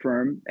management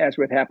firm, as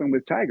would happen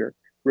with Tiger,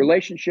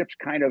 relationships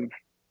kind of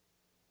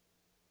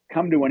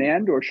come to an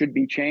end or should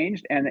be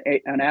changed, and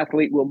an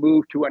athlete will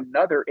move to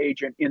another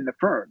agent in the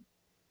firm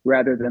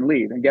rather than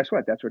leave. And guess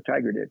what? That's what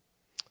Tiger did.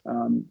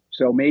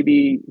 So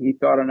maybe he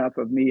thought enough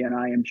of me and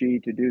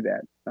IMG to do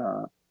that.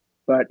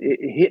 But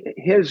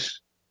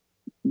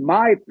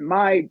my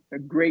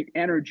great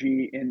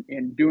energy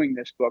in doing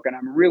this book, and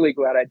I'm really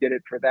glad I did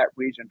it for that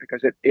reason,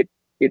 because it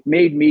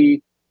made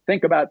me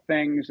think about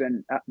things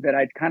and that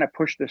I'd kind of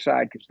pushed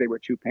aside because they were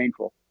too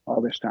painful all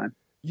this time.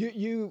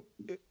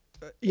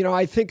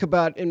 I think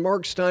about, and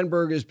Mark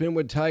Steinberg has been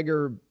with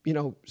Tiger,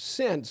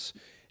 since.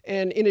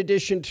 And in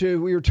addition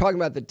to, we were talking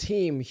about the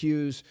team,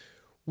 Hughes,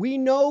 we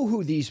know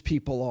who these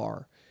people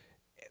are.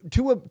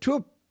 To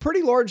a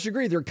pretty large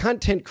degree, they're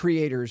content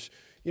creators.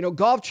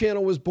 Golf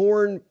Channel was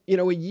born,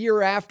 a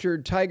year after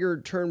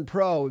Tiger turned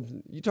pro.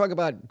 You talk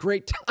about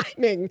great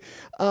timing.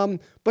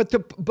 But the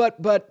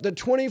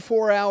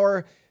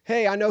 24-hour,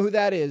 hey, I know who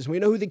that is. We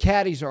know who the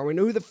caddies are. We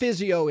know who the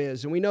physio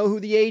is. And we know who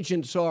the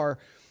agents are.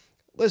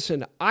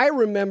 Listen, I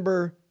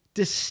remember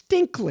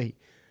distinctly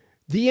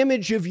the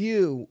image of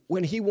you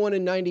when he won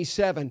in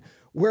 97,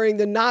 wearing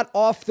the not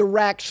off the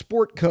rack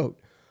sport coat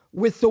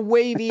with the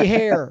wavy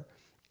hair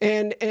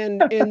and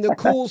the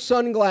cool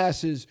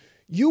sunglasses.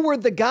 You were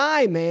the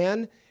guy,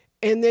 man.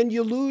 And then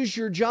you lose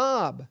your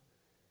job.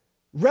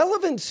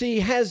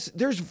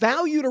 There's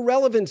value to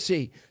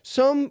relevancy.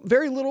 Some,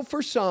 very little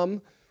for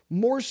some,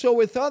 more so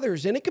with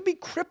others. And it can be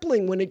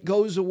crippling when it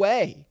goes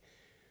away.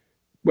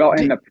 Well,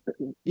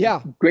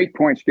 great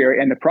points,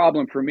 Gary. And the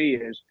problem for me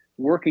is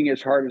working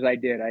as hard as I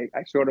did. I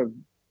sort of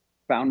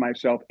found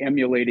myself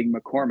emulating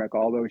McCormack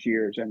all those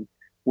years and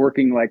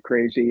working like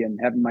crazy and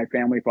having my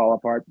family fall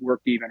apart,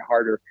 worked even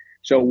harder.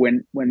 So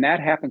when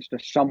that happens to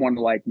someone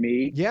like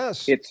me,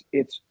 yes,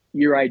 it's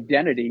your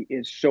identity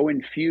is so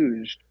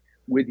infused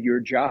with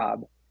your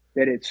job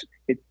that it's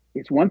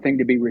one thing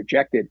to be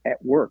rejected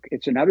at work.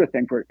 It's another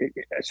thing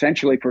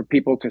essentially for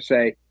people to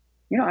say,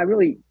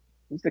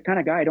 he's the kind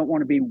of guy I don't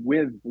want to be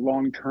with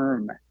long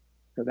term.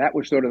 So that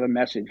was sort of the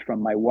message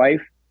from my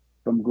wife,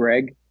 from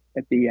Greg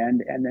at the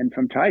end, and then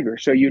from Tiger.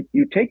 So you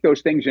take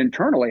those things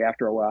internally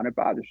after a while, and it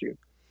bothers you.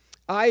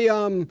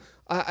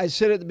 I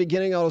said at the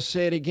beginning, I'll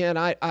say it again.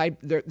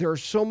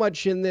 There's so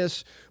much in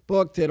this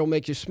book that'll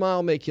make you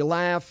smile, make you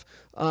laugh.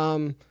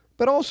 But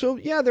But also,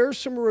 yeah, there are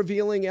some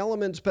revealing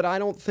elements, but I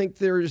don't think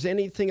there's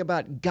anything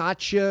about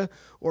gotcha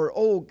or,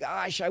 oh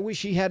gosh, I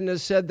wish he hadn't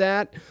have said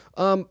that.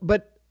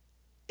 But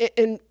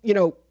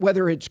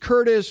whether it's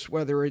Curtis,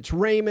 whether it's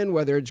Raymond,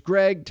 whether it's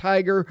Greg,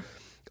 Tiger,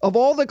 of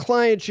all the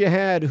clients you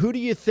had, who do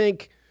you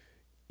think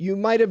you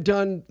might have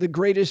done the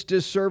greatest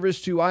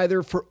disservice to,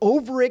 either for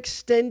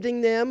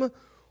overextending them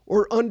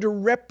or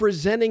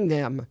underrepresenting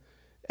them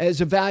as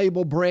a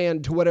valuable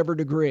brand to whatever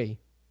degree?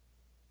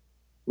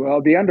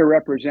 Well, the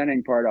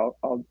underrepresenting part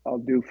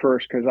I'll do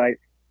first, because I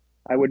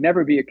would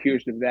never be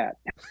accused of that.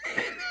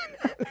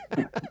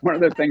 One of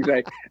the things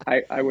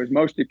I was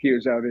most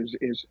accused of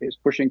is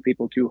pushing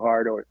people too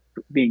hard, or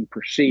being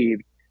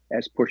perceived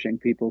as pushing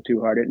people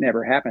too hard. It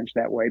never happens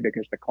that way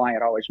because the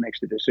client always makes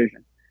the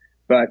decision.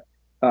 But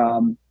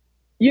a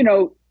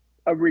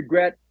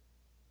regret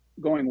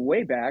going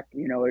way back.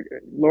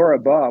 Laura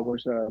Baugh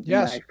was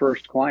Yes. my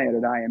first client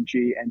at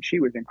IMG, and she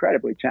was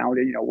incredibly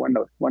talented.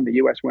 Won the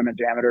U.S. Women's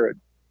Amateur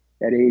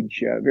at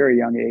age very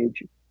young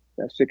age,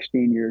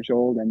 16 years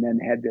old, and then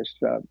had this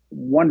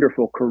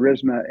wonderful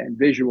charisma and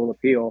visual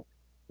appeal,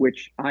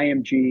 which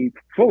IMG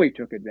fully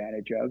took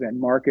advantage of and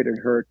marketed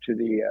her to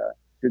the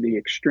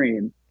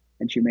extreme,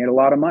 and she made a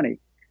lot of money.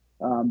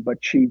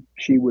 But she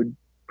would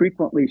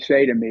frequently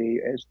say to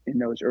me, as in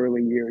those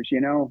early years,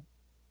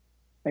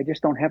 I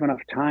just don't have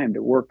enough time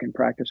to work and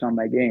practice on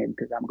my game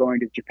because I'm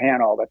going to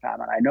Japan all the time,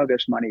 and I know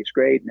this money's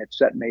great and it's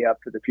setting me up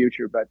for the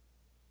future, but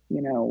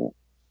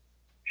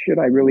should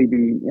I really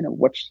be,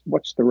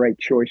 what's the right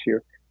choice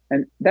here?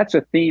 And that's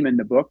a theme in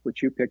the book,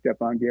 which you picked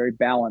up on, Gary.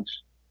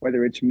 Balance.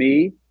 Whether it's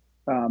me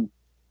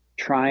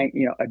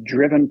trying, a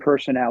driven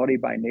personality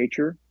by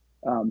nature,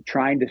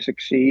 trying to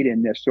succeed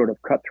in this sort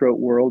of cutthroat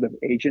world of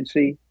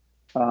agency,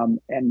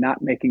 and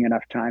not making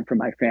enough time for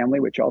my family,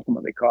 which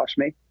ultimately cost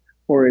me.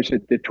 Or is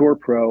it the tour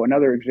pro?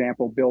 Another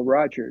example, Bill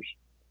Rogers.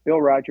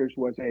 Bill Rogers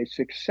was a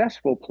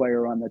successful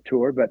player on the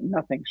tour, but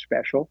nothing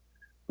special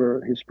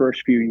for his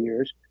first few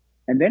years.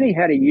 And then he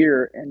had a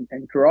year, and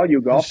for all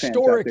you golf fans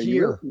out there,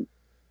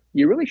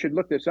 you really should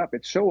look this up.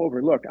 It's so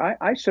overlooked.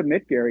 I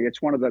submit, Gary,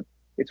 it's one of the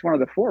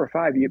 4 or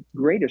 5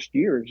 greatest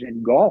years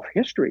in golf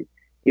history.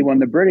 He won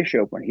the British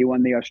Open. He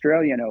won the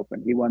Australian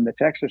Open. He won the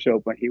Texas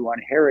Open. He won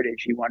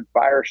Heritage. He won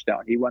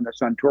Firestone. He won the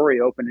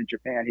Suntory Open in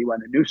Japan. He won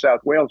the New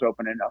South Wales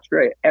Open in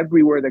Australia.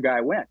 Everywhere the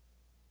guy went,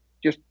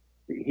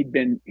 he'd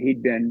been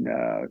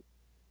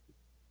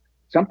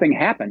something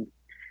happened.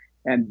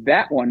 And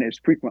that one is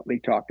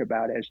frequently talked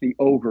about as the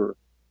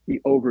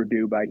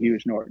overdue by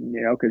Hughes Norton,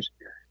 because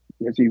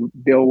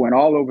Bill went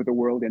all over the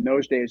world. In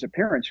those days,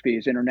 appearance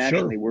fees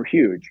internationally were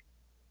huge.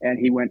 And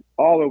he went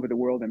all over the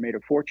world and made a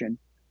fortune.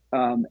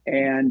 My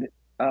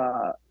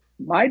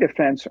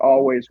defense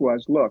always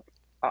was, look,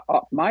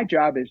 my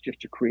job is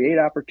just to create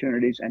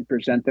opportunities and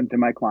present them to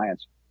my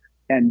clients.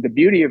 And the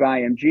beauty of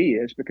IMG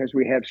is because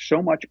we have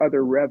so much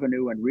other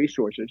revenue and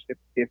resources.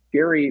 If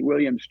Gary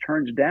Williams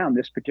turns down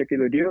this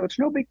particular deal, it's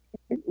no big,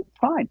 it's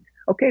fine.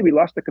 Okay, we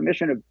lost the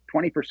commission of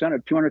 20%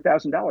 of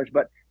 $200,000,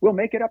 but we'll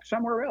make it up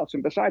somewhere else.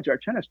 And besides, our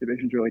tennis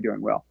division is really doing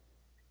well.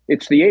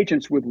 It's the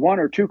agents with 1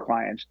 or 2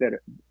 clients that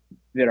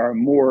are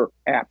more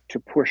apt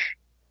to push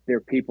their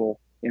people,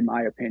 in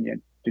my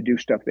opinion, to do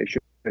stuff they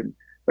shouldn't.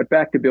 But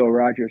back to Bill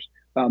Rogers.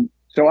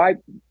 So I,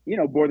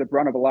 bore the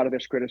brunt of a lot of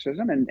this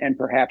criticism and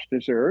perhaps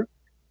deserved.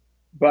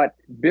 But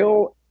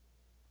Bill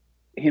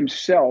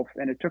himself,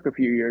 and it took a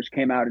few years,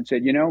 came out and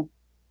said,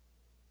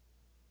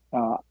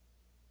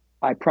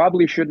 I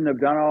probably shouldn't have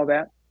done all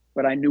that,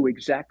 but I knew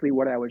exactly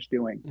what I was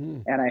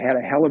doing. And I had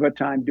a hell of a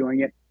time doing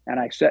it. And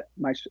I set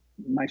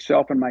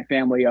myself and my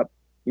family up,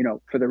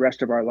 for the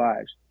rest of our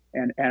lives.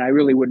 And I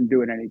really wouldn't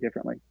do it any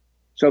differently.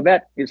 So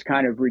that is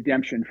kind of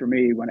redemption for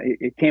me when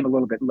it came a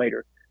little bit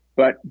later.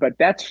 But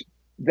that's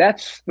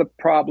the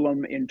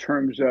problem in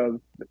terms of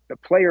the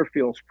player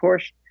feels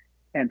pushed.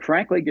 And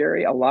frankly,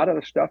 Gary, a lot of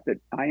the stuff that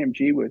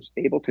IMG was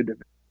able to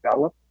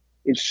develop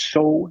is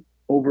so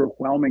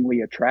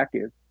overwhelmingly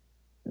attractive.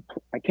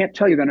 I can't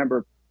tell you the number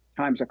of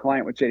times a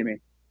client would say to me,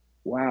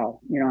 wow,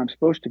 I'm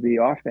supposed to be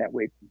off that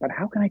week, but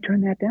how can I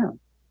turn that down?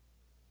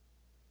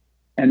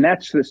 And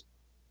that's this.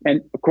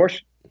 And of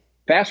course,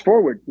 fast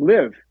forward,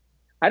 live.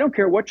 I don't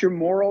care what your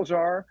morals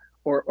are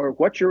or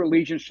what your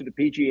allegiance to the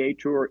PGA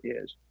Tour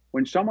is.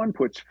 When someone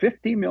puts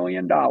 $50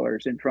 million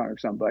in front of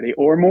somebody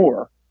or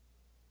more,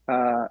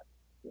 how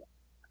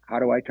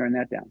do I turn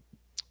that down?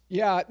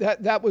 Yeah,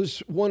 that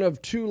was one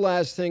of 2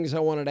 last things I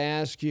wanted to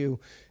ask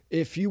you.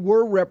 If you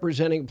were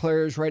representing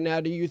players right now,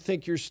 do you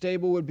think your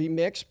stable would be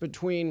mixed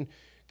between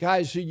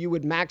guys who you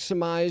would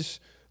maximize,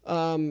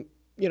 their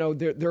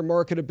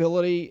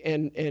marketability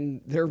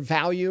and their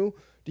value?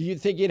 Do you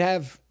think you'd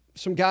have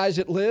some guys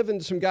that live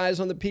and some guys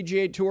on the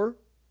PGA Tour?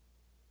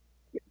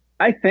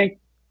 I think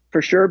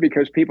for sure,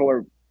 because people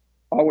are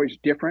always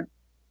different.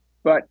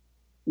 But,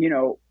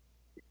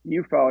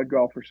 you followed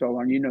golf for so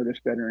long, you know this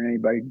better than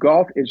anybody.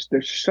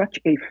 There's such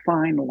a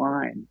fine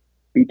line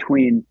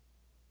between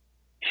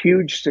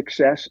huge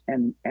success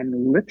and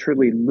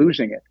literally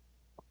losing it.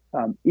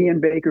 Ian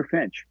Baker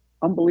Finch,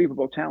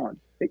 unbelievable talent.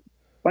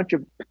 bunch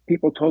of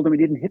people told him he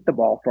didn't hit the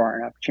ball far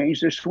enough,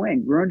 changed his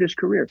swing, ruined his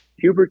career.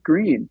 Hubert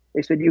Green,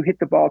 they said, you hit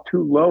the ball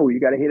too low. You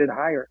got to hit it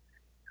higher.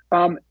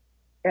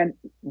 And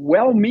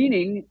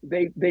well-meaning,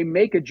 they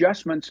make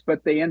adjustments,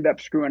 but they end up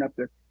screwing up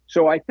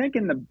So I think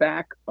in the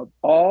back of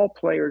all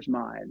players'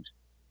 minds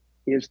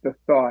is the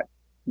thought,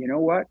 you know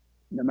what?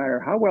 No matter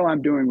how well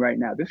I'm doing right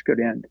now, this could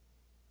end.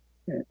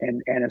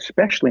 And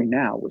especially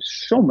now with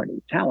so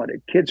many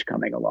talented kids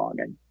coming along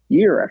and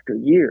year after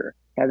year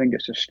having to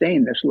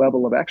sustain this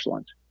level of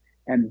excellence.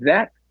 And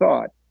that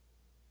thought,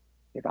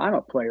 if I'm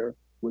a player,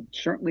 would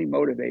certainly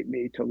motivate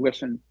me to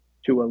listen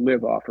to a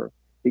live offer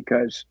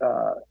because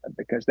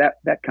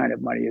that kind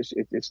of money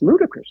it's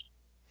ludicrous.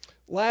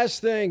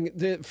 Last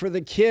thing, for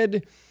the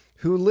kid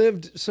who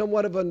lived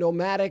somewhat of a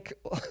nomadic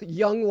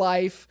young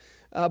life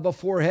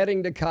before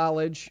heading to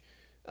college,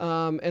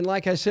 and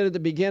like I said at the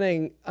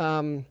beginning,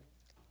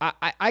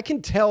 I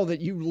can tell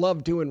that you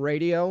love doing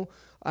radio.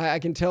 I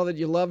can tell that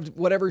you loved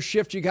whatever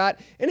shift you got.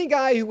 Any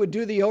guy who would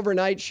do the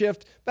overnight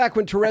shift back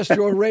when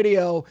terrestrial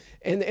radio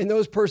and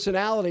those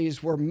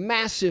personalities were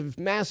massive,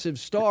 massive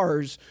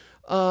stars.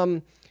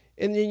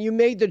 And then you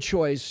made the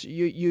choice.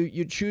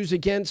 You choose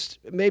against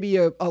maybe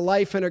a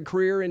life and a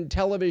career in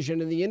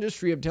television, in the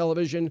industry of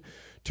television,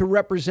 to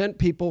represent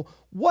people.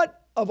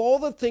 What, of all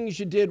the things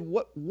you did,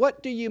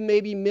 what do you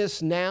maybe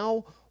miss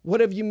now?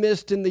 What have you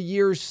missed in the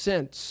years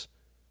since?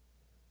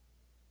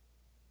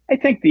 I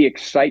think the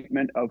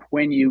excitement of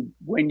when you,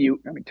 I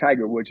mean,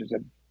 Tiger Woods is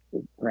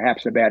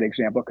perhaps a bad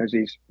example because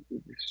he's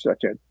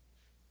such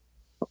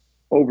a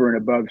over and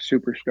above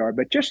superstar,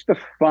 but just the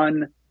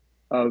fun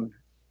of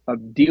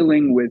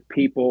dealing with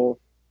people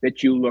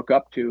that you look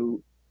up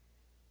to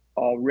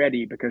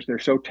already because they're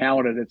so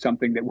talented at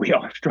something that we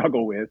all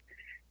struggle with,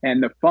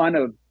 and the fun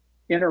of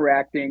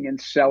interacting and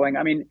selling.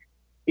 I mean,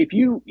 if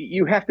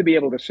you have to be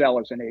able to sell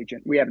as an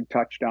agent. We haven't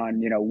touched on,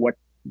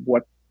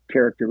 what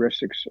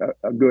characteristics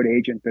a good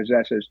agent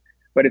possesses,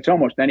 but it's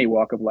almost any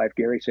walk of life,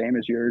 Gary, same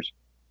as yours.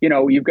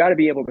 You've got to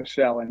be able to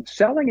sell, and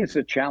selling is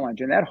a challenge.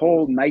 And that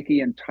whole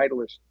Nike and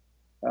Titleist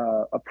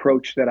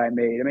approach that I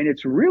made. I mean,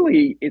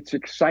 it's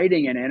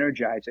exciting and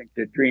energizing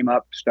to dream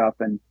up stuff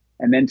and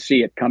then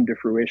see it come to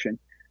fruition.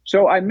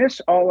 So I miss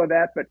all of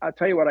that, but I'll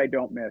tell you what I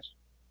don't miss.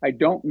 I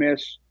don't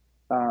miss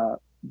the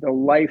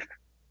life,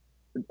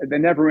 the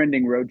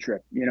never-ending road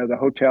trip, the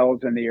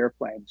hotels and the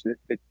airplanes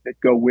that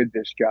go with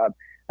this job.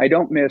 I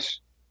don't miss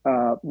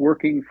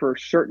working for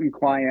certain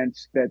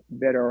clients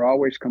that are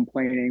always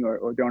complaining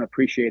or don't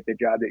appreciate the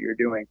job that you're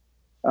doing.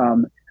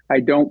 I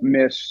don't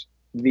miss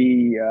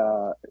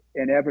the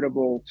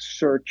inevitable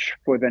search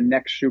for the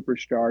next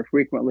superstar.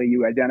 Frequently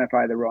you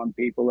identify the wrong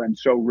people, and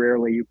so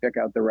rarely you pick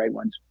out the right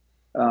ones.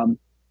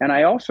 And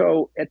I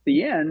also, at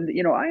the end,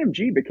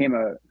 IMG became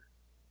a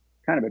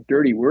kind of a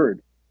dirty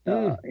word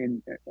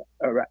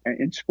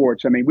in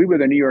sports. I mean, we were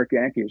the New York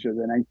Yankees of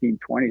the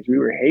 1920s. We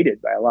were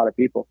hated by a lot of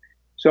people.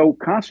 So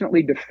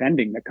constantly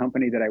defending the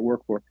company that I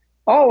work for,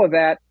 all of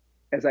that,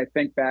 as I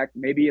think back,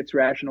 maybe it's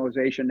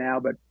rationalization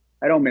now, but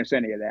I don't miss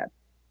any of that.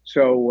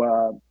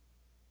 So,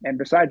 and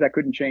besides, I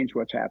couldn't change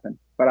what's happened,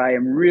 but I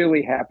am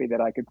really happy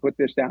that I could put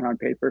this down on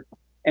paper.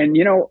 And,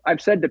 I've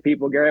said to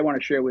people, Gary, I want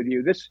to share with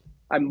you this.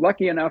 I'm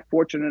lucky enough,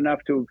 fortunate enough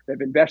to have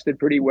invested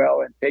pretty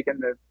well and taken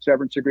the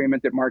severance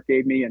agreement that Mark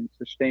gave me and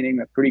sustaining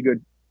a pretty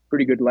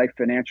good life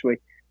financially.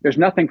 There's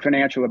nothing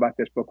financial about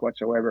this book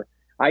whatsoever.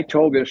 I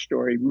told this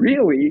story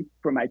really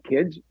for my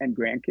kids and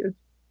grandkids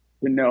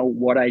to know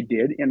what I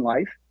did in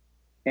life.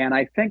 And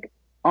I think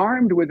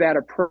armed with that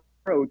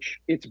approach,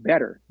 it's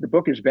better. The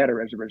book is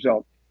better as a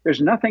result. There's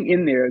nothing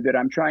in there that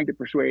I'm trying to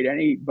persuade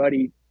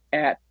anybody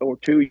at or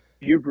to.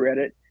 You've read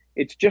it.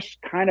 It's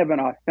just kind of an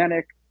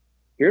authentic,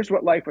 here's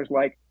what life was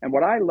like. And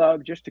what I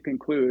love, just to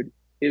conclude,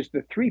 is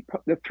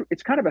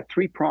it's kind of a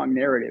three-pronged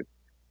narrative.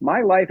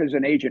 My life as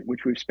an agent,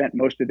 which we've spent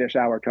most of this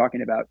hour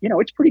talking about,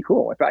 it's pretty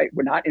cool. If I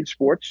were not in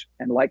sports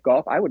and like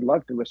golf, I would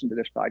love to listen to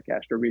this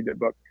podcast or read the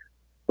book.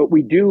 But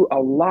we do a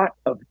lot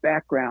of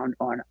background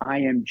on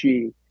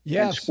IMG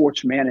and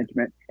sports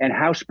management and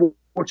how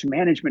sports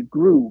management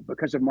grew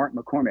because of Mark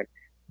McCormack.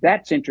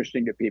 That's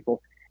interesting to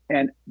people.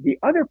 And the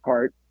other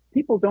part,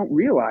 people don't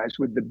realize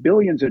with the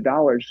billions of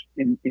dollars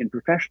in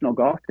professional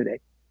golf today,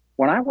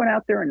 when I went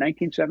out there in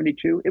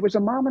 1972, it was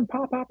a mom and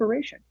pop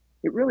operation.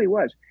 It really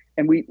was.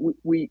 And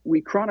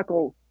we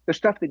chronicle the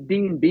stuff that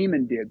Dean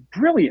Beeman did.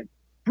 Brilliant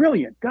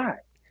guy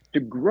to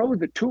grow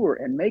the tour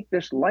and make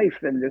this life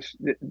and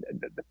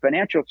the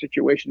financial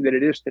situation that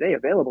it is today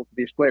available to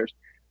these players.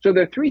 So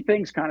there are three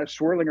things kind of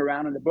swirling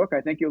around in the book.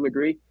 I think you'll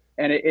agree.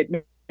 And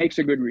it makes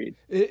a good read.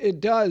 It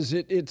does.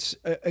 It's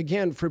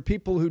again, for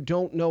people who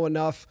don't know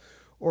enough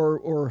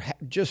or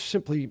just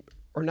simply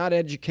are not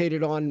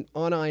educated on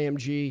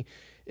IMG,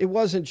 it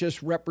wasn't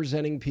just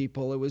representing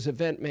people. It was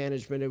event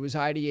management. It was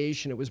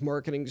ideation. It was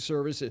marketing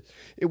services.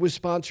 It was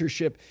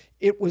sponsorship.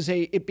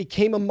 It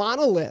became a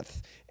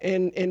monolith.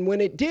 And when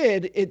it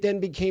did, it then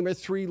became a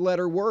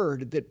three-letter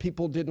word that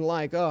people didn't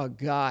like. Oh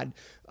God,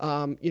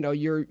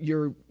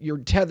 you're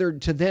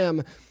tethered to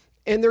them.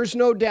 And there's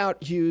no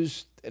doubt,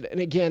 Hughes, and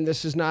again,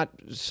 this is not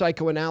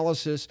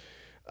psychoanalysis,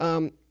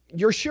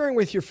 you're sharing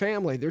with your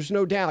family. There's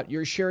no doubt.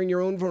 You're sharing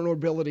your own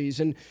vulnerabilities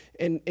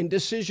and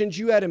decisions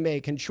you had to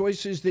make and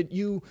choices that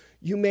you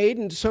made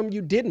and some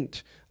you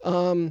didn't,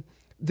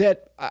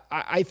 that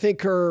I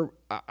think are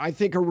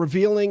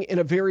revealing in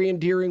a very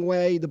endearing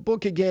way. The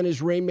book, again,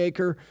 is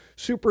Rainmaker,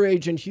 Super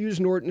Agent Hughes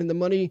Norton and the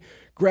Money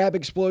Grab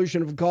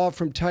Explosion of Golf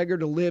from Tiger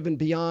to Live and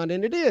Beyond.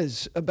 And it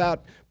is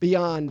about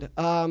beyond.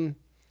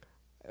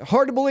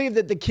 Hard to believe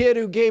that the kid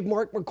who gave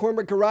Mark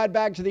McCormack a ride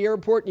back to the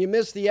airport and you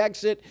missed the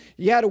exit,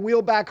 you had to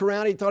wheel back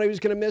around. He thought he was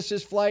going to miss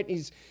his flight. And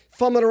he's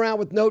fumbling around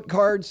with note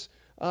cards,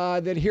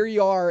 that here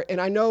you are.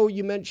 And I know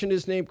you mentioned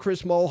his name,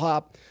 Chris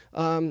Mulhop.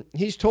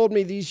 He's told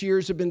me these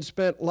years have been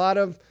spent a lot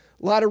of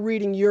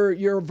reading.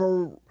 You're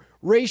a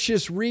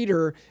voracious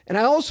reader. And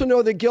I also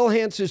know that Gil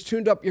Hanse has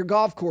tuned up your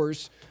golf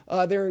course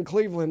there in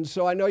Cleveland.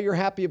 So I know you're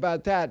happy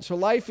about that. So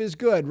life is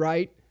good,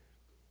 right?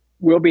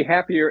 We'll be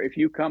happier if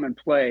you come and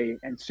play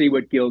and see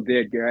what Gil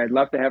did, Gary. I'd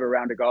love to have a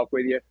round of golf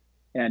with you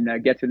and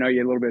get to know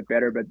you a little bit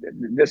better. But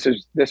this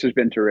has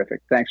been terrific.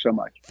 Thanks so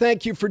much.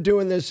 Thank you for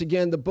doing this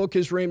again. The book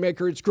is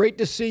Rainmaker. It's great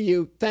to see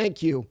you.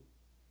 Thank you.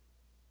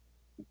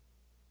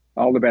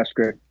 All the best,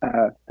 Greg.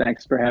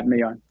 Thanks for having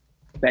me on.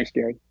 Thanks,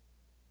 Gary.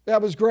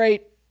 That was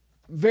great.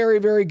 Very,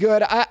 very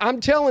good. I'm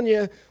telling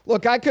you,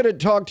 look, I could have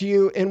talked to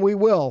you, and we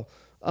will,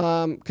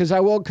 because I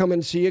will come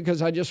and see you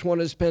because I just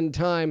want to spend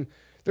time.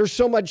 There's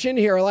so much in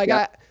here. Like,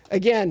 yep.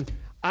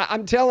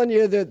 I'm telling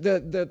you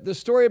the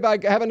story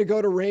about having to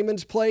go to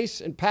Raymond's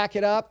place and pack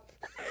it up.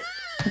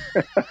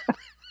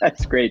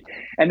 That's great.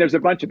 And there's a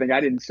bunch of things I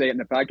didn't say it in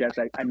the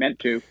podcast. I meant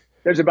to.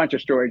 There's a bunch of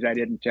stories I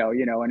didn't tell,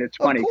 and it's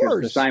funny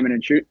because the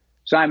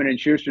Simon and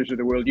Schusters of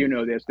the world,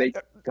 this. They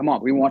come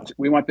on. We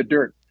want the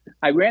dirt.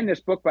 I ran this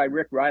book by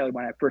Rick Riley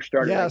when I first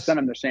started. Yes. I sent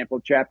him the sample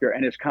chapter,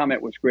 and his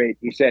comment was great.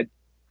 He said,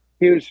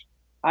 "Hughes,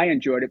 I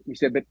enjoyed it." He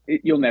said, "But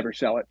you'll never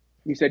sell it."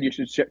 He said, "You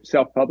should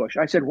self-publish."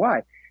 I said,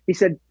 "Why?" He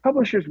said,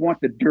 "Publishers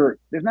want the dirt.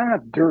 There's not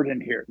enough dirt in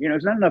here.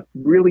 There's not enough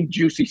really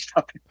juicy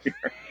stuff in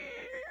here."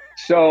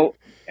 So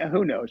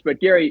who knows? But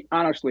Gary,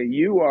 honestly,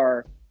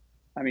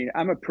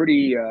 I'm a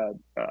pretty, I'm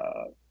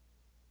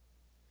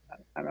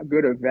a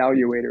good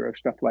evaluator of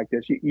stuff like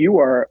this. You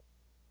are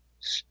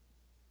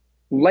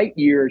light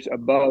years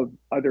above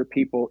other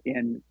people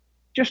in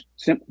just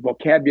simple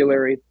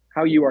vocabulary,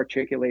 how you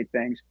articulate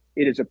things.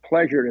 It is a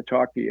pleasure to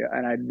talk to you,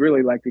 and I'd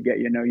really like to get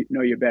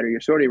know you better.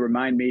 You sort of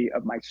remind me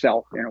of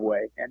myself in a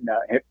way, and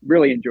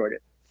really enjoyed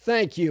it.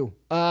 Thank you.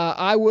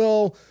 I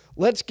will.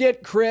 Let's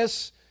get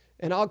Chris,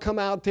 and I'll come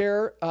out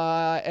there,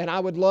 and I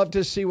would love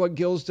to see what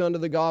Gil's done to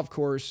the golf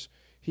course.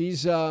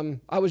 He's. I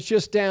was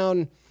just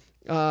down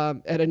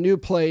at a new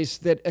place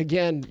that,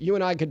 again, you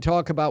and I could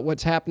talk about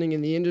what's happening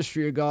in the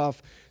industry of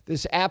golf.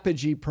 This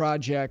Apogee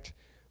project.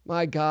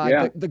 My God,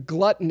 yeah. the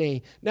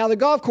gluttony. Now, the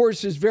golf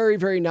course is very,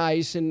 very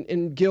nice,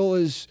 and Gil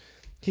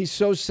he's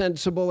so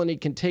sensible, and he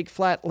can take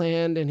flat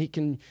land, and he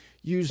can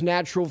use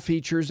natural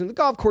features, and the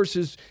golf course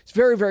it's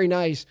very, very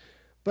nice.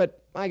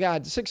 But, my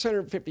God,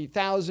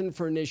 $650,000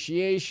 for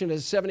initiation, a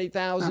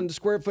 70,000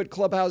 square foot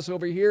clubhouse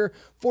over here,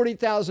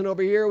 40,000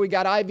 over here. We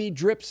got IV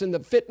drips in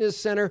the fitness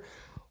center.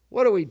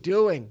 What are we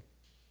doing?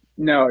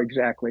 No,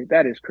 exactly.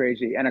 That is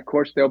crazy. And of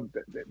course,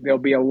 there'll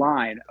be a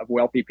line of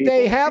wealthy people.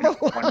 They have a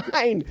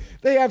line.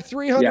 They have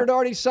 300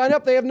 already signed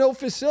up. They have no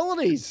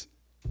facilities.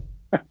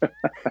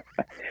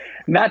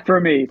 Not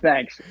for me,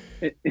 thanks.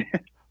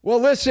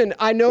 Well, listen,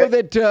 I know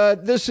that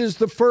this is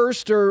the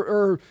first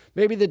or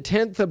maybe the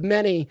 10th of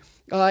many.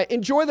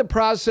 Enjoy the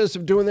process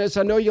of doing this.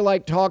 I know you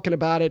like talking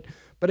about it,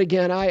 but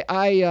again,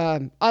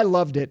 I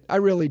loved it. I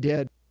really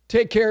did.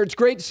 Take care. It's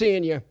great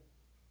seeing you.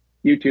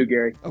 You too,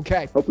 Gary.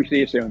 Okay. Hope we see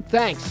you soon.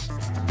 Thanks.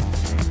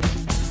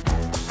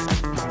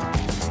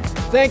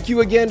 Thank you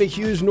again to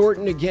Hughes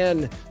Norton.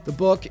 Again, the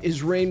book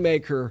is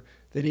Rainmaker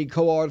that he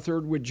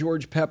co-authored with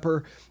George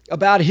Pepper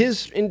about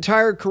his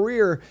entire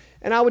career.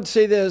 And I would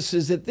say this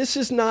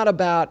is not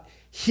about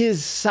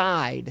his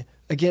side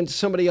against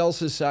somebody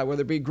else's side,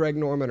 whether it be Greg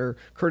Norman or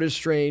Curtis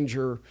Strange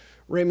or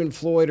Raymond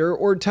Floyd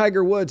or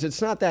Tiger Woods.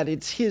 It's not that.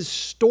 It's his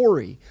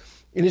story.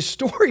 And his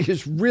story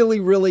is really,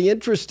 really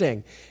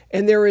interesting.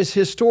 And there is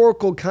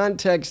historical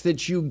context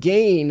that you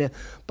gain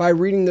by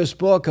reading this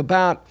book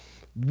about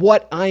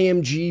what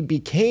IMG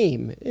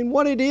became and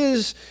what it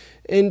is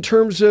in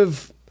terms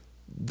of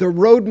the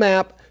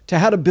roadmap to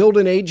how to build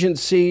an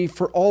agency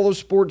for all of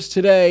sports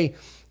today.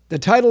 The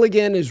title,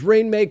 again, is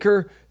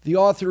Rainmaker. The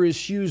author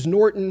is Hughes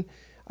Norton.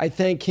 I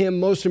thank him.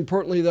 Most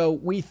importantly, though,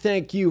 we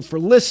thank you for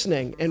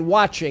listening and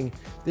watching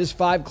this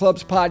Five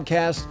Clubs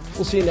podcast.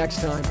 We'll see you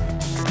next time.